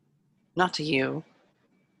 Not to you.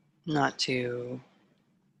 Not to,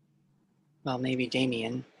 maybe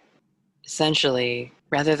Damien. Essentially,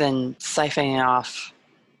 rather than siphoning off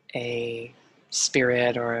a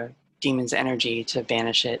spirit or a demon's energy to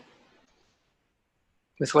banish it,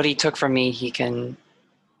 with what he took from me, he can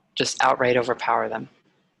just outright overpower them.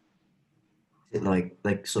 Is it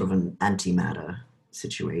like sort of an antimatter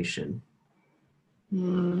situation?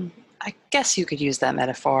 I guess you could use that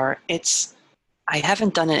metaphor. I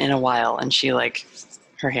haven't done it in a while, and she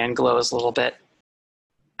her hand glows a little bit.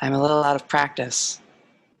 I'm a little out of practice.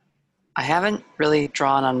 I haven't really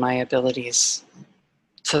drawn on my abilities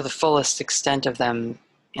to the fullest extent of them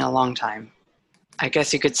in a long time. I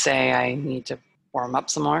guess you could say I need to warm up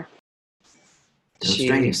some more. Don't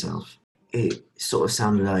strain yourself. It sort of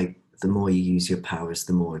sounded like the more you use your powers,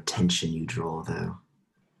 the more attention you draw, though.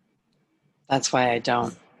 That's why I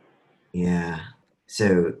don't. Yeah.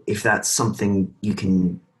 So if that's something you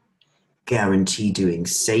can guarantee doing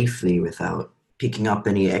safely without picking up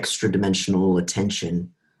any extra dimensional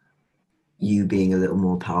attention, you being a little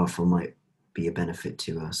more powerful might be a benefit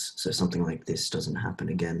to us. So something like this doesn't happen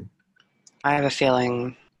again. I have a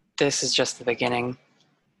feeling this is just the beginning.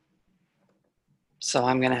 So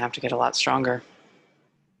I'm going to have to get a lot stronger.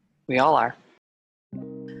 We all are.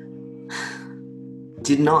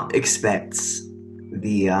 Did not expect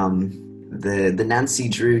the Nancy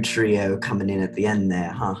Drew trio coming in at the end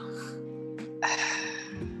there, huh?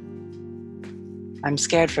 I'm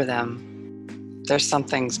scared for them. There's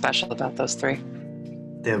something special about those three.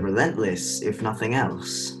 They're relentless, if nothing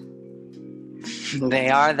else. They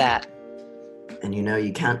are that. And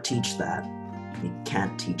you can't teach that. You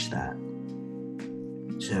can't teach that.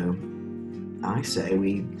 So, I say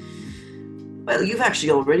well, you've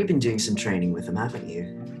actually already been doing some training with them, haven't you?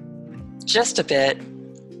 Just a bit.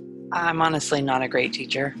 I'm honestly not a great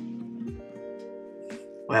teacher.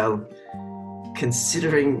 Well,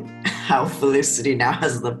 considering how Felicity now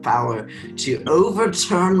has the power to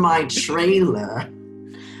overturn my trailer,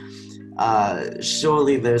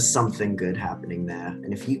 surely there's something good happening there.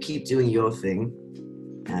 And if you keep doing your thing,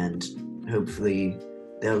 and hopefully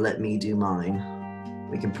they'll let me do mine,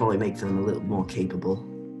 we can probably make them a little more capable,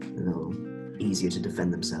 a little easier to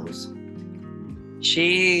defend themselves.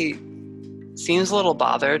 She seems a little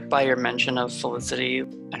bothered by your mention of Felicity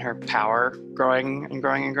and her power growing and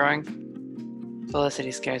growing and growing.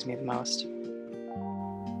 Felicity scares me the most.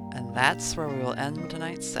 And that's where we will end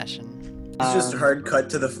tonight's session. It's just a hard cut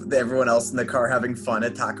to the everyone else in the car having fun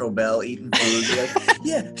at Taco Bell, eating food. You're like,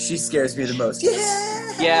 yeah, she scares me the most. Yeah.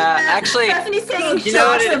 Yeah, actually, Stephanie's taking you know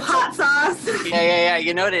what shots it of hot sauce. Yeah.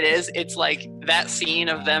 You know what it is? It's like that scene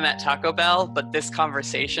of them at Taco Bell, but this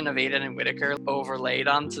conversation of Aiden and Whitaker overlaid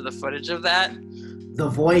onto the footage of that. The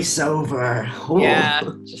voiceover. Ooh. Yeah,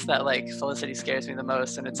 just that like Felicity scares me the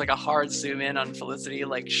most, and it's like a hard zoom in on Felicity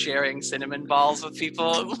like sharing cinnamon balls with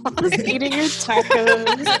people, Just eating your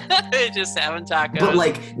tacos. just having tacos. But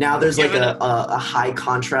like now there's like Giving a high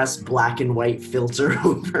contrast black and white filter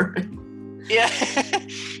over it. Yeah,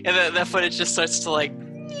 and the footage just starts to like.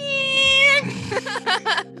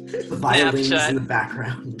 The violins Snapshot. in the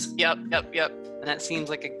background. Yep. And that seems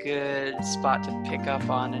like a good spot to pick up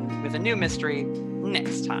on, and with a new mystery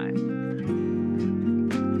next time.